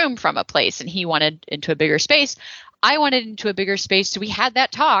 renting a room from a place, and he wanted into a bigger space. I wanted into a bigger space. So we had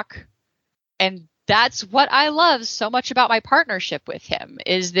that talk, and that's what I love so much about my partnership with him,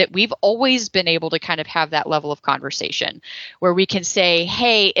 is that we've always been able to kind of have that level of conversation where we can say,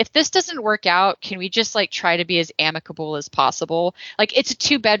 hey, if this doesn't work out, can we just like try to be as amicable as possible? Like, it's a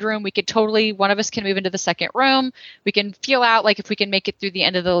 2-bedroom. We could totally, one of us can move into the second room. We can feel out like if we can make it through the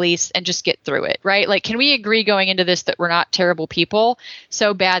end of the lease and just get through it, right? Like, can we agree going into this that we're not terrible people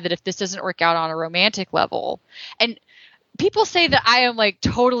so bad that if this doesn't work out on a romantic level? And people say that I am like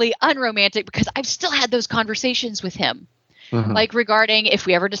totally unromantic because I've still had those conversations with him, like regarding if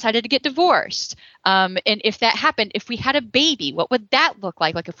we ever decided to get divorced. And if that happened, if we had a baby, what would that look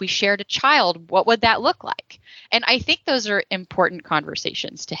like? Like if we shared a child, what would that look like? And I think those are important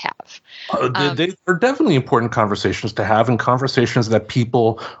conversations to have. They are definitely important conversations to have, and conversations that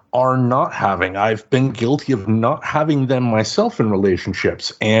people are not having. I've been guilty of not having them myself in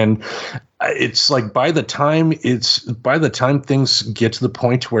relationships. And it's like by the time things get to the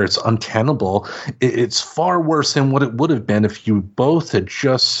point where it's untenable, it's far worse than what it would have been if you both had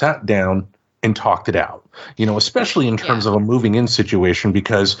just sat down and talked it out, you know, especially in terms of a moving in situation,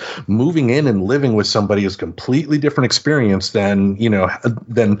 because moving in and living with somebody is a completely different experience than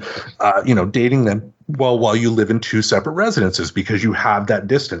dating them while you live in 2 separate residences, because you have that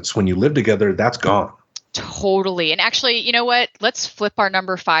distance. When you live together, that's gone. Totally. And actually, you know what? Let's flip our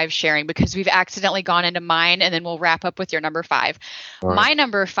number 5 sharing, because we've accidentally gone into mine, and then we'll wrap up with your number 5. Right. My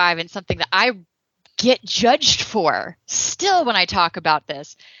number 5, and something that I get judged for still when I talk about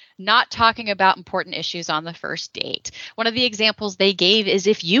this. Not talking about important issues on the first date. One of the examples they gave is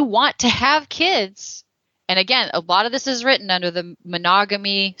if you want to have kids, and again, a lot of this is written under the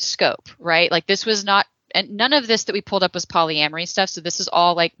monogamy scope, right? Like this was not, and none of this that we pulled up was polyamory stuff. So this is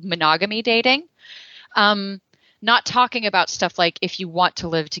all like monogamy dating. Not talking about stuff like if you want to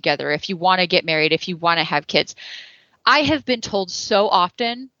live together, if you want to get married, if you want to have kids. I have been told so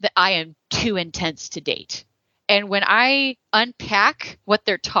often that I am too intense to date. And when I unpack what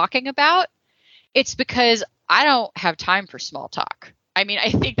they're talking about, it's because I don't have time for small talk. I mean,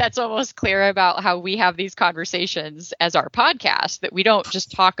 I think that's almost clear about how we have these conversations as our podcast, that we don't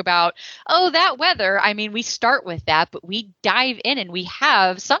just talk about, oh, that weather. I mean, we start with that, but we dive in and we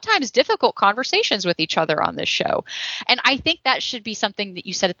have sometimes difficult conversations with each other on this show. And I think that should be something that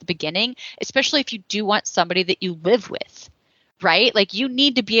you said at the beginning, especially if you do want somebody that you live with. Right? Like you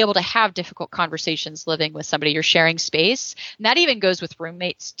need to be able to have difficult conversations living with somebody you're sharing space. And that even goes with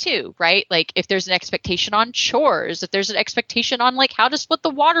roommates too, right? Like if there's an expectation on chores, if there's an expectation on like how to split the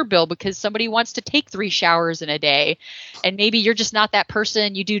water bill because somebody wants to take 3 showers in a day and maybe you're just not that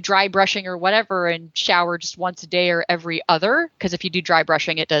person, you do dry brushing or whatever and shower just once a day or every other. Because if you do dry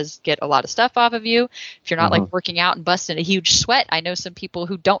brushing, it does get a lot of stuff off of you. If you're not like working out and busting a huge sweat, I know some people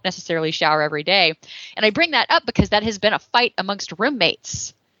who don't necessarily shower every day. And I bring that up because that has been a fight amongst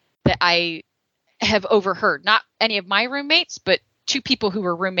roommates that I have overheard. Not any of my roommates, but 2 people who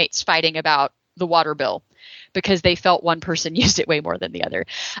were roommates fighting about the water bill because they felt one person used it way more than the other.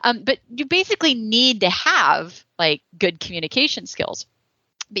 But you basically need to have like good communication skills.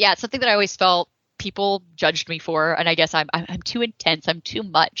 But yeah, it's something that I always felt people judged me for. And I guess I'm too intense. I'm too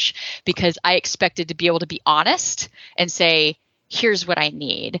much because I expected to be able to be honest and say, here's what I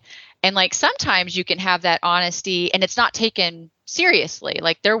need. And like sometimes you can have that honesty and it's not taken seriously.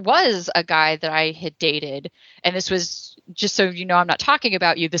 Like there was a guy that I had dated, and this was just so you know, I'm not talking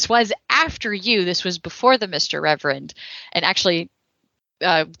about you. This was after you. This was before the Mr. Reverend, and actually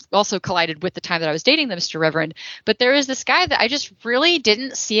also collided with the time that I was dating the Mr. Reverend. But there is this guy that I just really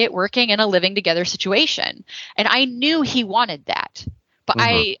didn't see it working in a living together situation. And I knew he wanted that. But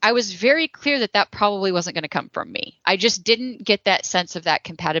I was very clear that that probably wasn't going to come from me. I just didn't get that sense of that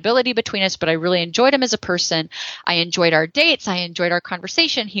compatibility between us, but I really enjoyed him as a person. I enjoyed our dates. I enjoyed our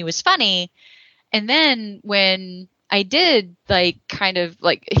conversation. He was funny. And then when I did like kind of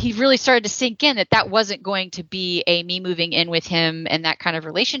like, he really started to sink in that that wasn't going to be a me moving in with him and that kind of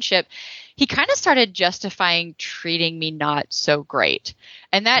relationship. He kind of started justifying treating me not so great.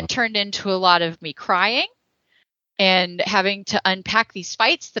 And that turned into a lot of me crying and having to unpack these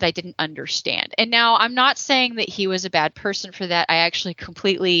fights that I didn't understand. And now I'm not saying that he was a bad person for that. I actually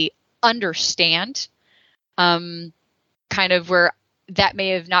completely understand kind of where that may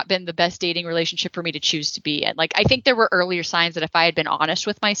have not been the best dating relationship for me to choose to be in. Like, I think there were earlier signs that if I had been honest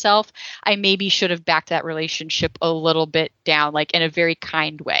with myself, I maybe should have backed that relationship a little bit down, like in a very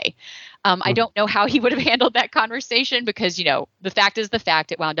kind way. I don't know how he would have handled that conversation because, you know, the fact is the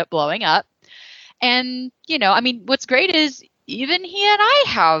fact, it wound up blowing up. And, you know, I mean, what's great is even he and I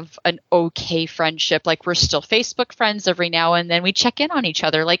have an okay friendship. Like, we're still Facebook friends every now and then. We check in on each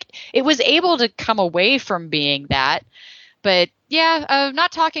other. Like, it was able to come away from being that. But yeah,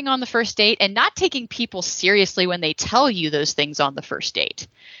 not talking on the first date and not taking people seriously when they tell you those things on the first date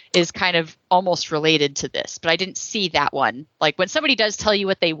is kind of almost related to this. But I didn't see that one. Like, when somebody does tell you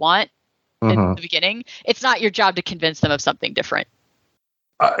what they want in the beginning, it's not your job to convince them of something different.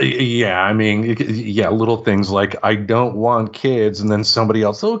 Yeah, I mean, yeah, little things like, I don't want kids, and then somebody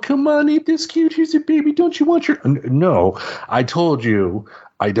else, oh, come on, eat this cute, here's a baby, don't you want your... No, I told you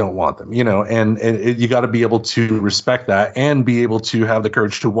I don't want them, you know, and you got to be able to respect that and be able to have the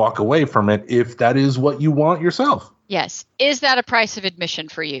courage to walk away from it if that is what you want yourself. Yes. Is that a price of admission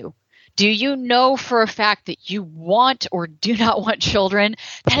for you? Do you know for a fact that you want or do not want children?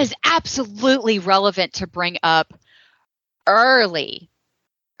 That is absolutely relevant to bring up early,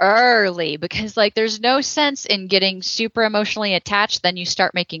 because like there's no sense in getting super emotionally attached. Then you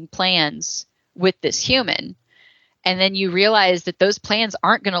start making plans with this human. And then you realize that those plans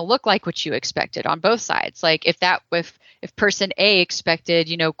aren't going to look like what you expected on both sides. Like if person A expected,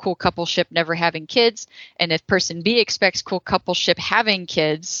 you know, cool coupleship, never having kids, and if person B expects cool coupleship, having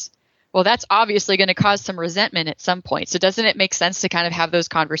kids, well, that's obviously going to cause some resentment at some point. So doesn't it make sense to kind of have those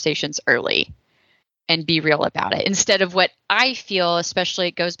conversations early? and be real about it, instead of what I feel, especially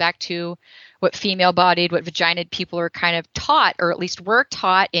it goes back to what female-bodied, what vaginaed people are kind of taught, or at least were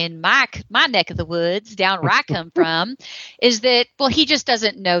taught in my neck of the woods, down where I come from, is that, well, he just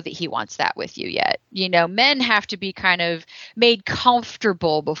doesn't know that he wants that with you yet. You know, men have to be kind of made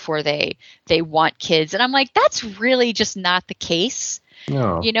comfortable before they want kids. And I'm like, that's really just not the case.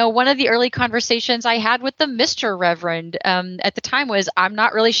 No. You know, one of the early conversations I had with the Mr. Reverend at the time was, I'm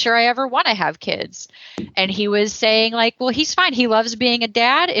not really sure I ever want to have kids. And he was saying, like, well, he's fine. He loves being a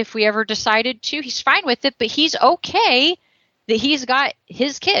dad. If we ever decided to, he's fine with it, but he's okay that he's got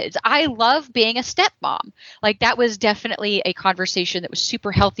his kids. I love being a stepmom. Like, that was definitely a conversation that was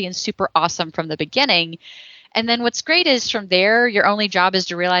super healthy and super awesome from the beginning. And then what's great is from there, your only job is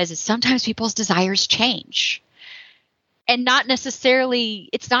to realize that sometimes people's desires change. And not necessarily,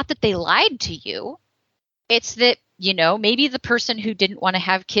 it's not that they lied to you. It's that, you know, maybe the person who didn't want to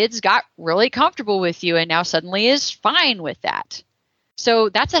have kids got really comfortable with you and now suddenly is fine with that. So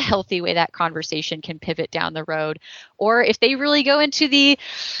that's a healthy way that conversation can pivot down the road. Or if they really go into the,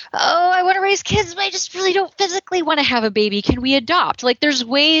 oh, I want to raise kids, but I just really don't physically want to have a baby, can we adopt? Like, there's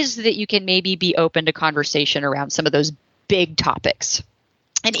ways that you can maybe be open to conversation around some of those big topics.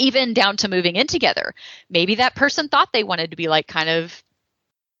 And even down to moving in together. Maybe that person thought they wanted to be like kind of,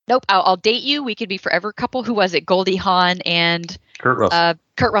 nope, I'll date you. We could be forever couple. Who was it? Goldie Hawn and Kurt Russell.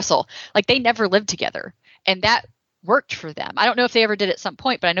 Kurt Russell. Like, they never lived together. And that worked for them. I don't know if they ever did at some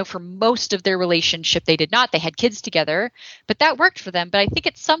point, but I know for most of their relationship, they did not. They had kids together, but that worked for them. But I think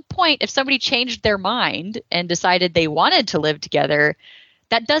at some point, if somebody changed their mind and decided they wanted to live together,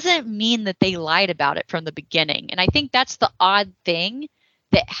 that doesn't mean that they lied about it from the beginning. And I think that's the odd thing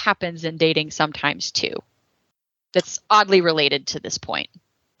that happens in dating sometimes too, that's oddly related to this point.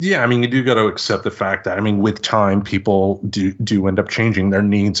 Yeah, I mean, you do got to accept the fact that, I mean, with time, people do end up changing. Their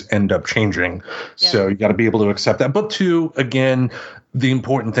needs end up changing. Yeah. So you got to be able to accept that. But two, again, the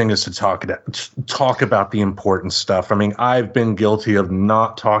important thing is to talk about the important stuff. I mean, I've been guilty of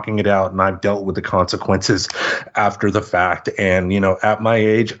not talking it out, and I've dealt with the consequences after the fact. And, you know, at my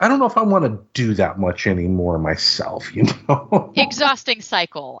age, I don't know if I want to do that much anymore myself, you know. Exhausting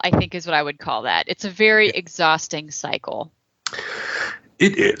cycle, I think, is what I would call that. It's a very exhausting cycle.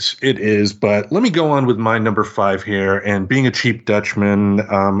 It is. But let me go on with my number 5 here. And being a cheap Dutchman,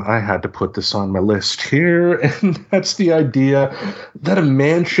 I had to put this on my list here. And that's the idea that a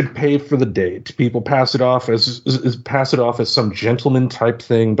man should pay for the date. People pass it off as some gentleman type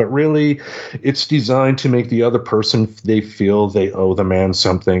thing, but really, it's designed to make the other person, they feel they owe the man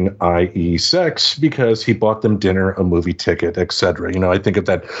something, i.e., sex, because he bought them dinner, a movie ticket, etc. You know, I think of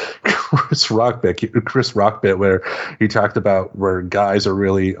that Chris Rock bit where he talked about where guys are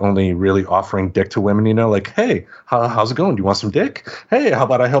really only really offering dick to women, you know, like, hey, how's it going? Do you want some dick? Hey, how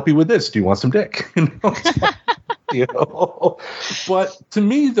about I help you with this? Do you want some dick? You know, but to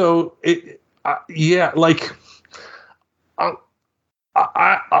me though,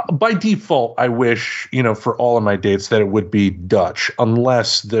 by default, I wish, you know, for all of my dates that it would be Dutch,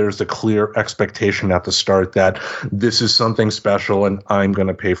 unless there's a clear expectation at the start that this is something special and I'm going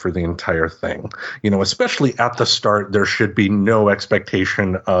to pay for the entire thing. You know, especially at the start, there should be no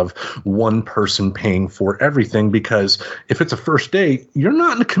expectation of one person paying for everything, because if it's a first date, you're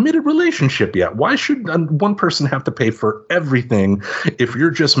not in a committed relationship yet. Why should one person have to pay for everything if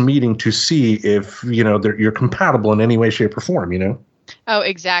you're just meeting to see if, you know, you're compatible in any way, shape, or form, you know? Oh,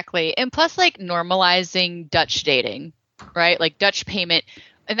 exactly. And plus, like, normalizing Dutch dating, right? Like Dutch payment.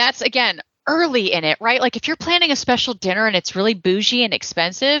 And that's, again, early in it, right? Like, if you're planning a special dinner and it's really bougie and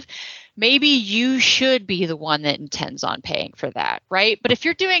expensive, maybe you should be the one that intends on paying for that, right? But if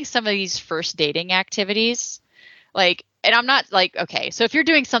you're doing some of these first dating activities, like, and I'm not like, okay, so if you're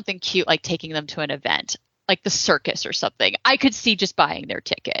doing something cute, like taking them to an event, like the circus or something, I could see just buying their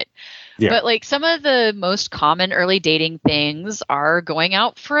ticket. Yeah. But like some of the most common early dating things are going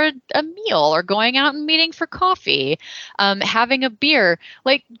out for a meal, or going out and meeting for coffee, having a beer.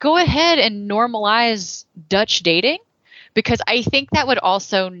 Like, go ahead and normalize Dutch dating, because I think that would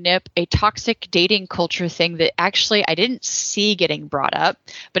also nip a toxic dating culture thing that actually I didn't see getting brought up,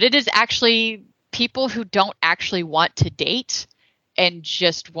 but it is actually people who don't actually want to date and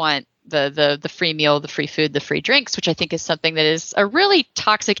just want the free meal, the free food, the free drinks, which I think is something that is a really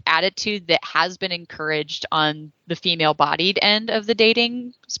toxic attitude that has been encouraged on the female bodied end of the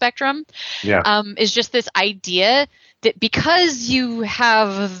dating spectrum. Yeah. Is just this idea that because you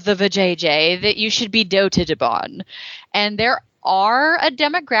have the vajayjay, that you should be doted upon. And there are a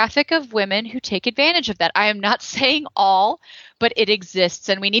demographic of women who take advantage of that. I am not saying all, but it exists,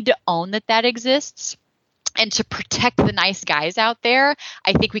 and we need to own that exists. And to protect the nice guys out there,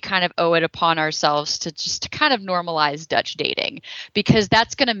 I think we kind of owe it upon ourselves to kind of normalize Dutch dating, because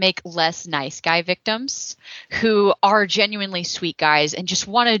that's going to make less nice guy victims who are genuinely sweet guys and just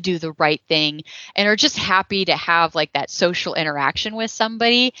want to do the right thing and are just happy to have like that social interaction with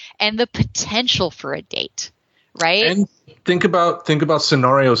somebody and the potential for a date. Right. And think about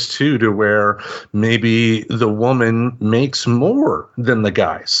scenarios too, to where maybe the woman makes more than the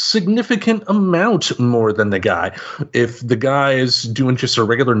guy, significant amount more than the guy. If the guy is doing just a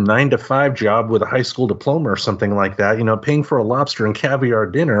regular 9-to-5 job with a high school diploma or something like that, paying for a lobster and caviar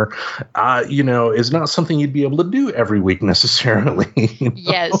dinner, is not something you'd be able to do every week necessarily.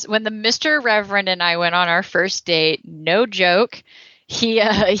 Yes. When the Mr. Reverend and I went on our first date, no joke,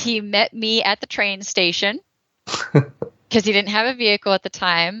 he met me at the train station. Because he didn't have a vehicle at the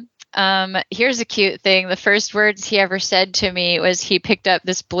time. Here's a cute thing. The first words he ever said to me was he picked up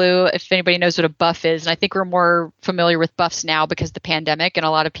this blue, if anybody knows what a buff is, and I think we're more familiar with buffs now because of the pandemic, and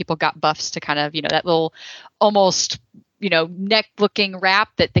a lot of people got buffs to kind of, that little almost, neck looking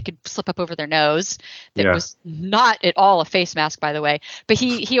wrap that they could slip up over their nose. That was not at all a face mask, by the way, but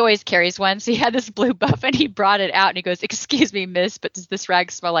he always carries one. So he had this blue buff and he brought it out and he goes, "Excuse me, miss, but does this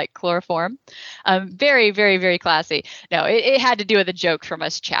rag smell like chloroform?" Very, very, very classy. No, it had to do with a joke from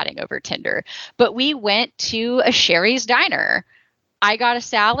us chatting over Tinder, but we went to a Sherry's Diner. I got a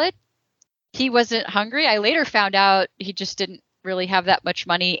salad. He wasn't hungry. I later found out he just didn't really have that much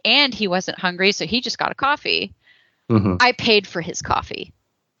money and he wasn't hungry. So he just got a coffee. Mm-hmm. I paid for his coffee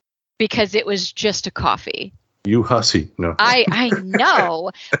because it was just a coffee. You hussy. No. I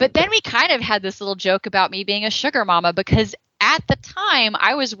know. But then we kind of had this little joke about me being a sugar mama because at the time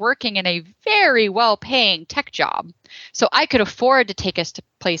I was working in a very well-paying tech job. So I could afford to take us to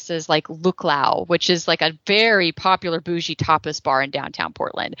places like Luklao, which is like a very popular bougie tapas bar in downtown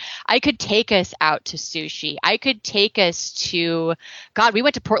Portland. I could take us out to sushi. I could take us to, we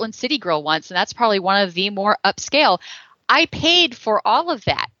went to Portland City Grill once, and that's probably one of the more upscale. I paid for all of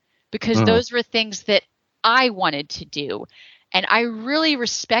that because those were things that I wanted to do. And I really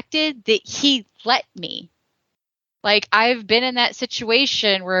respected that he let me. Like, I've been in that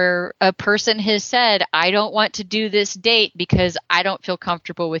situation where a person has said, "I don't want to do this date because I don't feel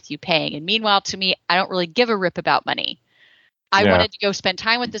comfortable with you paying." And meanwhile, to me, I don't really give a rip about money. I wanted to go spend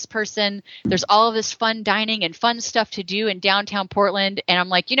time with this person. There's all of this fun dining and fun stuff to do in downtown Portland. And I'm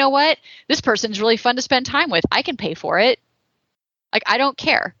like, you know what? This person's really fun to spend time with. I can pay for it. Like, I don't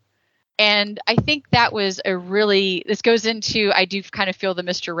care. And I think that was this goes into, I do kind of feel the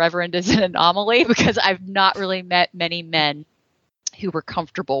Mr. Reverend is an anomaly because I've not really met many men who were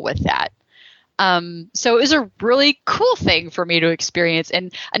comfortable with that. So it was a really cool thing for me to experience.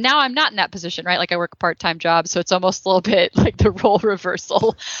 And now I'm not in that position, right? Like, I work a part-time job, so it's almost a little bit like the role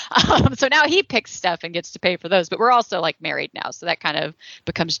reversal. So now he picks stuff and gets to pay for those, but we're also like married now. So that kind of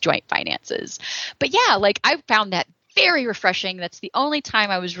becomes joint finances. But yeah, like, I found that very refreshing. That's the only time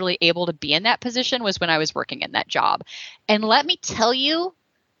I was really able to be in that position was when I was working in that job. And let me tell you,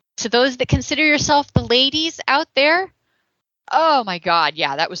 to those that consider yourself the ladies out there, oh my God,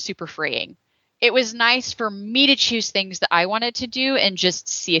 yeah, that was super freeing. It was nice for me to choose things that I wanted to do and just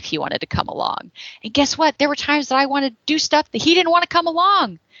see if he wanted to come along. And guess what? There were times that I wanted to do stuff that he didn't want to come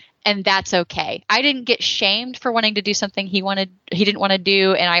along. And that's okay. I didn't get shamed for wanting to do something he didn't want to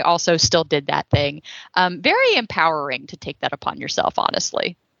do. And I also still did that thing. Very empowering to take that upon yourself,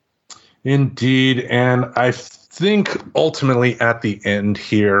 honestly. Indeed. And I think ultimately at the end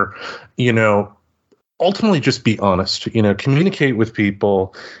here, ultimately just be honest, communicate with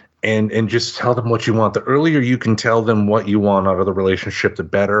people and just tell them what you want. The earlier you can tell them what you want out of the relationship, the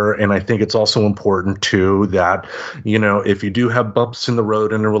better. And I think it's also important too that, if you do have bumps in the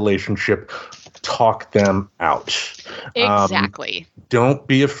road in a relationship, talk them out. Exactly. Don't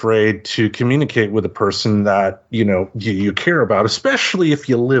be afraid to communicate with a person that, you care about, especially if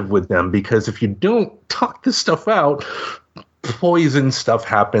you live with them, because if you don't talk this stuff out, poison stuff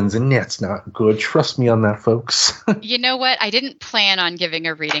happens, and that's not good. Trust me on that, folks. You know what? I didn't plan on giving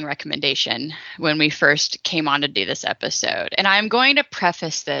a reading recommendation when we first came on to do this episode. And I'm going to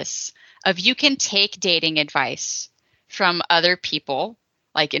preface this of you can take dating advice from other people,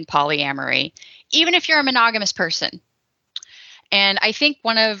 like in polyamory, even if you're a monogamous person. And I think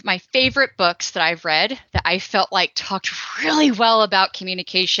one of my favorite books that I've read that I felt like talked really well about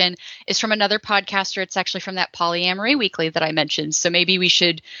communication is from another podcaster. It's actually from that Polyamory Weekly that I mentioned. So maybe we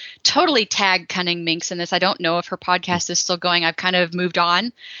should totally tag Cunning Minx in this. I don't know if her podcast is still going. I've kind of moved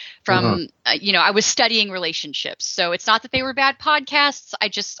on from, I was studying relationships. So it's not that they were bad podcasts.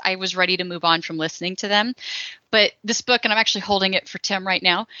 I was ready to move on from listening to them. But this book, and I'm actually holding it for Tim right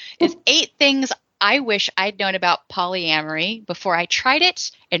now, is 8 Things I wish I'd known about polyamory before I tried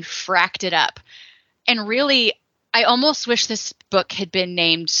it and fracked it up. And really, I almost wish this book had been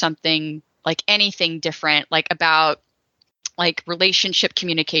named something like anything different, like about like relationship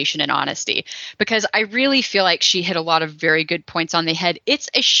communication and honesty, because I really feel like she hit a lot of very good points on the head. It's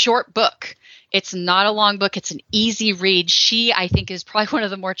a short book. It's not a long book. It's an easy read. She, I think, is probably one of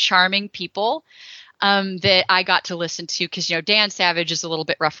the more charming people that I got to listen to, because, you know, Dan Savage is a little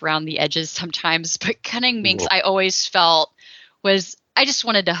bit rough around the edges sometimes, but Cunning Minx, I always felt was, I just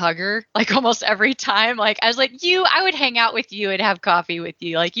wanted to hug her like almost every time. Like I was like, I would hang out with you and have coffee with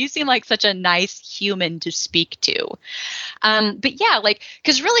you. Like you seem like such a nice human to speak to. But yeah, like,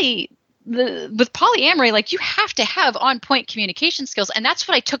 because really with polyamory, like you have to have on point communication skills. And that's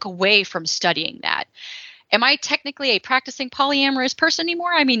what I took away from studying that. Am I technically a practicing polyamorous person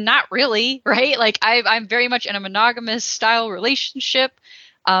anymore? I mean, not really, right? Like I'm very much in a monogamous style relationship.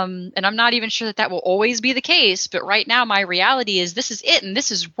 And I'm not even sure that will always be the case. But right now, my reality is this is it and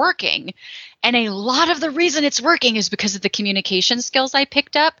this is working. And a lot of the reason it's working is because of the communication skills I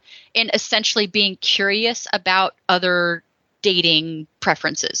picked up in essentially being curious about other dating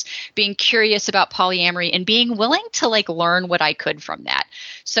preferences, being curious about polyamory, and being willing to like learn what I could from that.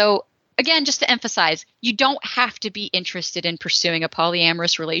 So again, just to emphasize, you don't have to be interested in pursuing a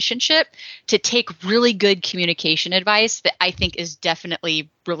polyamorous relationship to take really good communication advice that I think is definitely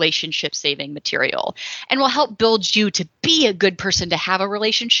relationship saving material and will help build you to be a good person to have a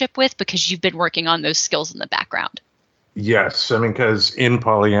relationship with because you've been working on those skills in the background. Yes, I mean, because in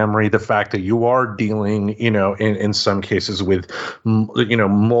polyamory, the fact that you are dealing, you know, in some cases with, you know,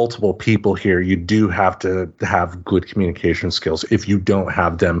 multiple people here, you do have to have good communication skills. If you don't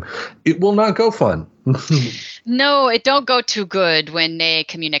have them, it will not go fun. No, it don't go too good when ne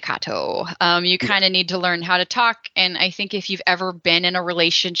comunicato. You kind of need to learn how to talk. And I think if you've ever been in a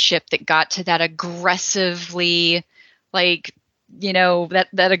relationship that got to that aggressively, like, you know,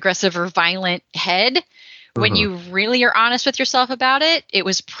 that aggressive or violent head, when you really are honest with yourself about it, it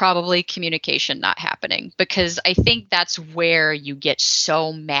was probably communication not happening, because I think that's where you get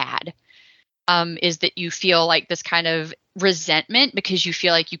so mad, is that you feel like this kind of resentment because you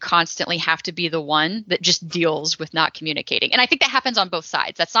feel like you constantly have to be the one that just deals with not communicating. And I think that happens on both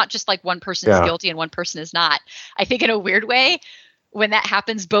sides. That's not just like one person is guilty and one person is not. I think in a weird way, when that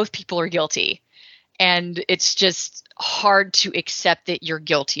happens, both people are guilty. And it's just hard to accept that you're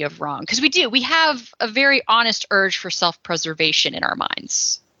guilty of wrong. Because we have a very honest urge for self-preservation in our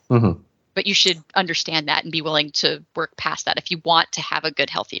minds. Mm-hmm. But you should understand that and be willing to work past that if you want to have a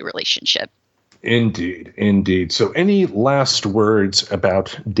good, healthy relationship. Indeed, indeed. So any last words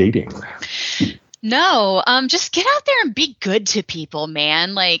about dating? No, just get out there and be good to people,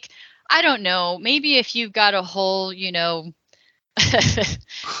 man. Like, I don't know, maybe if you've got a whole, you know,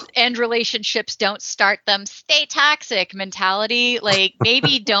 end relationships, don't start them, stay toxic mentality, like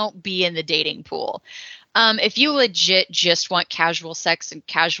maybe don't be in the dating pool. If you legit just want casual sex and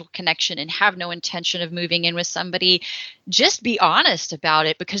casual connection and have no intention of moving in with somebody, just be honest about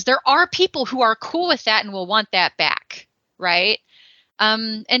it, because there are people who are cool with that and will want that back, right?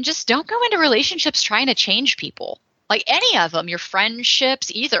 And just don't go into relationships trying to change people. Like any of them, your friendships,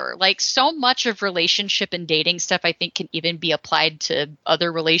 either. Like so much of relationship and dating stuff, I think, can even be applied to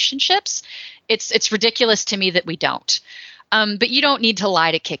other relationships. It's ridiculous to me that we don't. But you don't need to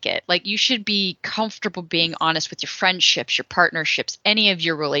lie to kick it. Like you should be comfortable being honest with your friendships, your partnerships, any of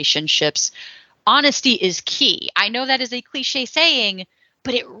your relationships. Honesty is key. I know that is a cliche saying,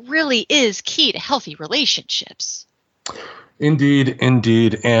 but it really is key to healthy relationships. Indeed,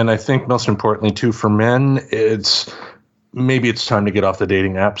 indeed. And I think most importantly, too, for men, maybe it's time to get off the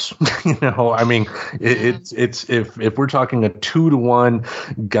dating apps. You know, I mean, it's if we're talking a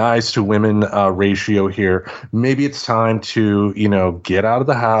 2-to-1 guys to women ratio here, maybe it's time to, you know, get out of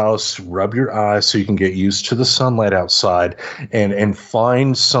the house, rub your eyes so you can get used to the sunlight outside, and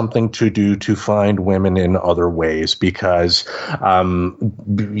find something to do to find women in other ways. Because,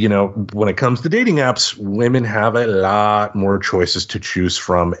 you know, when it comes to dating apps, women have a lot more choices to choose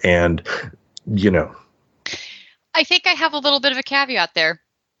from, and, you know. I think I have a little bit of a caveat there.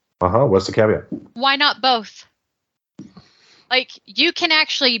 What's the caveat? Why not both? Like, you can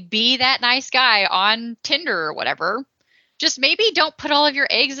actually be that nice guy on Tinder or whatever. Just maybe don't put all of your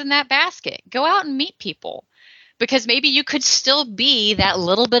eggs in that basket. Go out and meet people. Because maybe you could still be that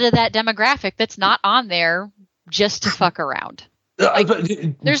little bit of that demographic that's not on there just to fuck around. Like,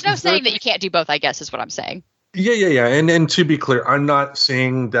 there's no saying that you can't do both, I guess, is what I'm saying. Yeah. And to be clear, I'm not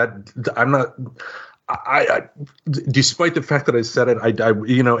saying that despite the fact that I said it,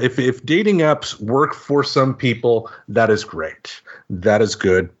 if dating apps work for some people, that is great. That is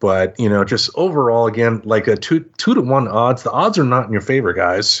good. But, just overall, again, like a 2-to-1 odds, the odds are not in your favor,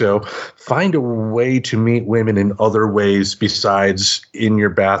 guys. So find a way to meet women in other ways besides in your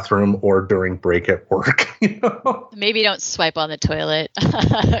bathroom or during break at work. Maybe don't swipe on the toilet.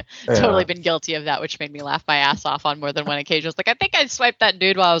 Totally been guilty of that, which made me laugh my ass off on more than one occasion. I was like, I think I swiped that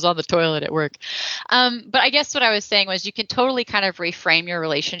dude while I was on the toilet at work. But I guess what I was saying was you can totally kind of reframe your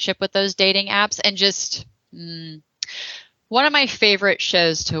relationship with those dating apps and just one of my favorite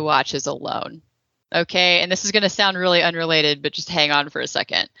shows to watch is Alone. Okay. And this is going to sound really unrelated, but just hang on for a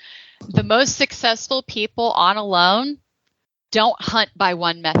second. The most successful people on Alone don't hunt by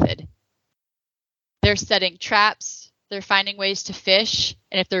one method. They're setting traps. They're finding ways to fish.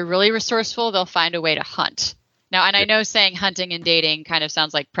 And if they're really resourceful, they'll find a way to hunt. Now, and I know saying hunting and dating kind of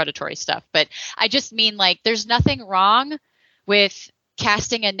sounds like predatory stuff, but I just mean like there's nothing wrong with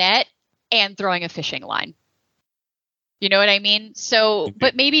casting a net and throwing a fishing line. You know what I mean? So,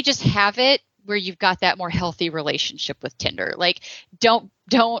 but maybe just have it where you've got that more healthy relationship with Tinder. Like, don't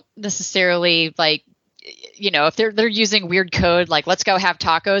necessarily like, if they're using weird code, like let's go have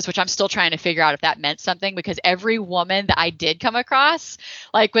tacos, which I'm still trying to figure out if that meant something, because every woman that I did come across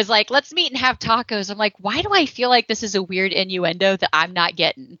was like, let's meet and have tacos. I'm like, why do I feel like this is a weird innuendo that I'm not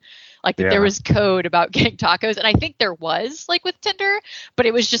getting? Like that there was code about getting tacos. And I think there was with Tinder, but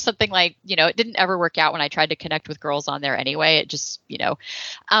it was just something like, it didn't ever work out when I tried to connect with girls on there anyway. It just,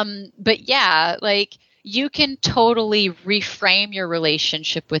 but yeah, you can totally reframe your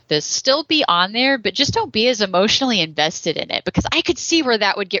relationship with this, still be on there, but just don't be as emotionally invested in it, because I could see where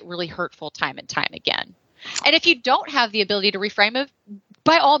that would get really hurtful time and time again. And if you don't have the ability to reframe it,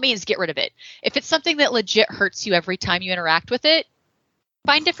 by all means, get rid of it. If it's something that legit hurts you every time you interact with it,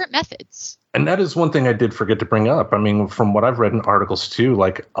 find different methods. And that is one thing I did forget to bring up. I mean, from what I've read in articles too,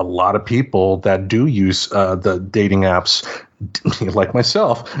 a lot of people that do use the dating apps, like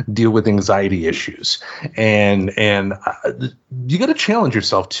myself, deal with anxiety issues. And you got to challenge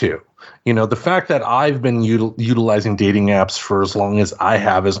yourself too. The fact that I've been utilizing dating apps for as long as I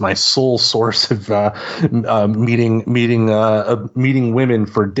have as my sole source of meeting women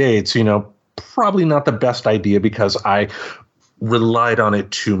for dates, probably not the best idea, because I relied on it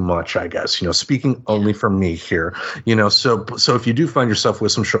too much, I guess, speaking only for me here, so if you do find yourself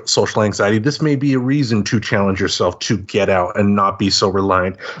with some social anxiety, this may be a reason to challenge yourself to get out and not be so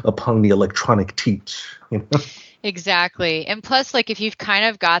reliant upon the electronic teat. Exactly. And plus, if you've kind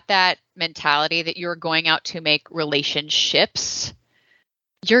of got that mentality that you're going out to make relationships,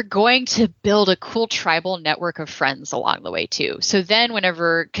 you're going to build a cool tribal network of friends along the way too. So then what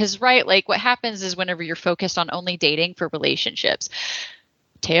happens is whenever you're focused on only dating for relationships,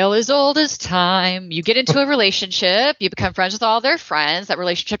 tale as old as time, you get into a relationship, you become friends with all their friends, that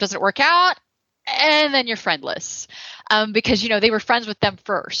relationship doesn't work out, and then you're friendless because, they were friends with them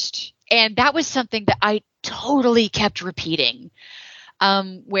first. And that was something that I totally kept repeating,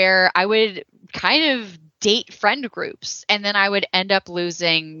 where I would kind of date friend groups, and then I would end up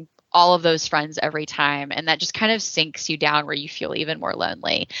losing all of those friends every time, and that just kind of sinks you down where you feel even more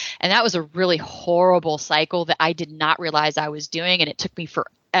lonely. And that was a really horrible cycle that I did not realize I was doing, and it took me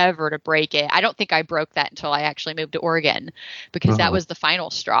forever to break it. I don't think I broke that until I actually moved to Oregon, because that was the final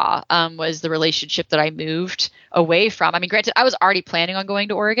straw, was the relationship that I moved away from. I mean, granted, I was already planning on going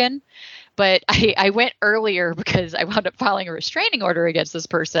to Oregon, but I went earlier because I wound up filing a restraining order against this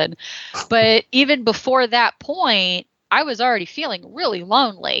person. But even before that point, I was already feeling really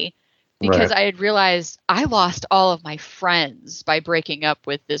lonely because I had realized I lost all of my friends by breaking up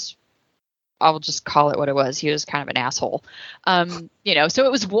with this. I'll just call it what it was. He was kind of an asshole. So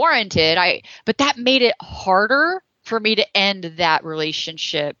it was warranted. But that made it harder for me to end that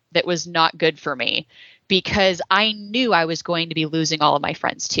relationship that was not good for me, because I knew I was going to be losing all of my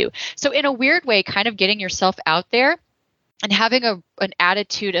friends too. So in a weird way, kind of getting yourself out there and having an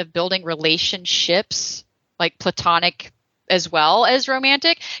attitude of building relationships, like platonic as well as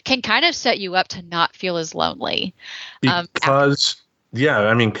romantic, can kind of set you up to not feel as lonely. Because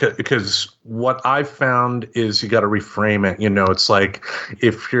what I've found is you got to reframe it. It's like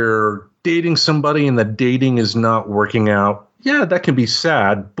if you're dating somebody and the dating is not working out, that can be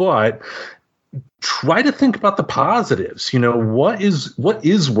sad, but try to think about the positives. What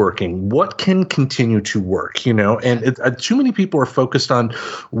is working? What can continue to work? And too many people are focused on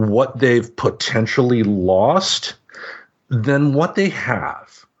what they've potentially lost than what they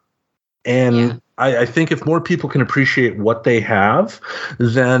have. And I think if more people can appreciate what they have,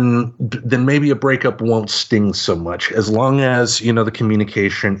 then maybe a breakup won't sting so much, as long as, the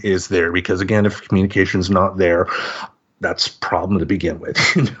communication is there. Because again, if communication's not there, that's a problem to begin with,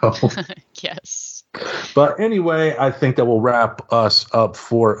 Yes. But anyway, I think that will wrap us up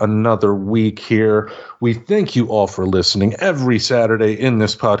for another week here. We thank you all for listening. Every Saturday in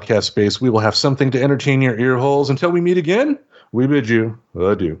this podcast space, we will have something to entertain your ear holes. Until we meet again, we bid you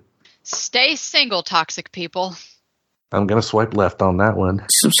adieu. Stay single, toxic people. I'm going to swipe left on that one.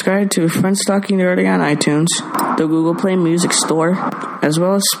 Subscribe to Friends Talking Nerdy on iTunes, the Google Play Music Store, as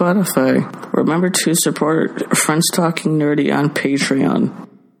well as Spotify. Remember to support Friends Talking Nerdy on Patreon.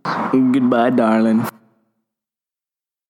 Goodbye, darling.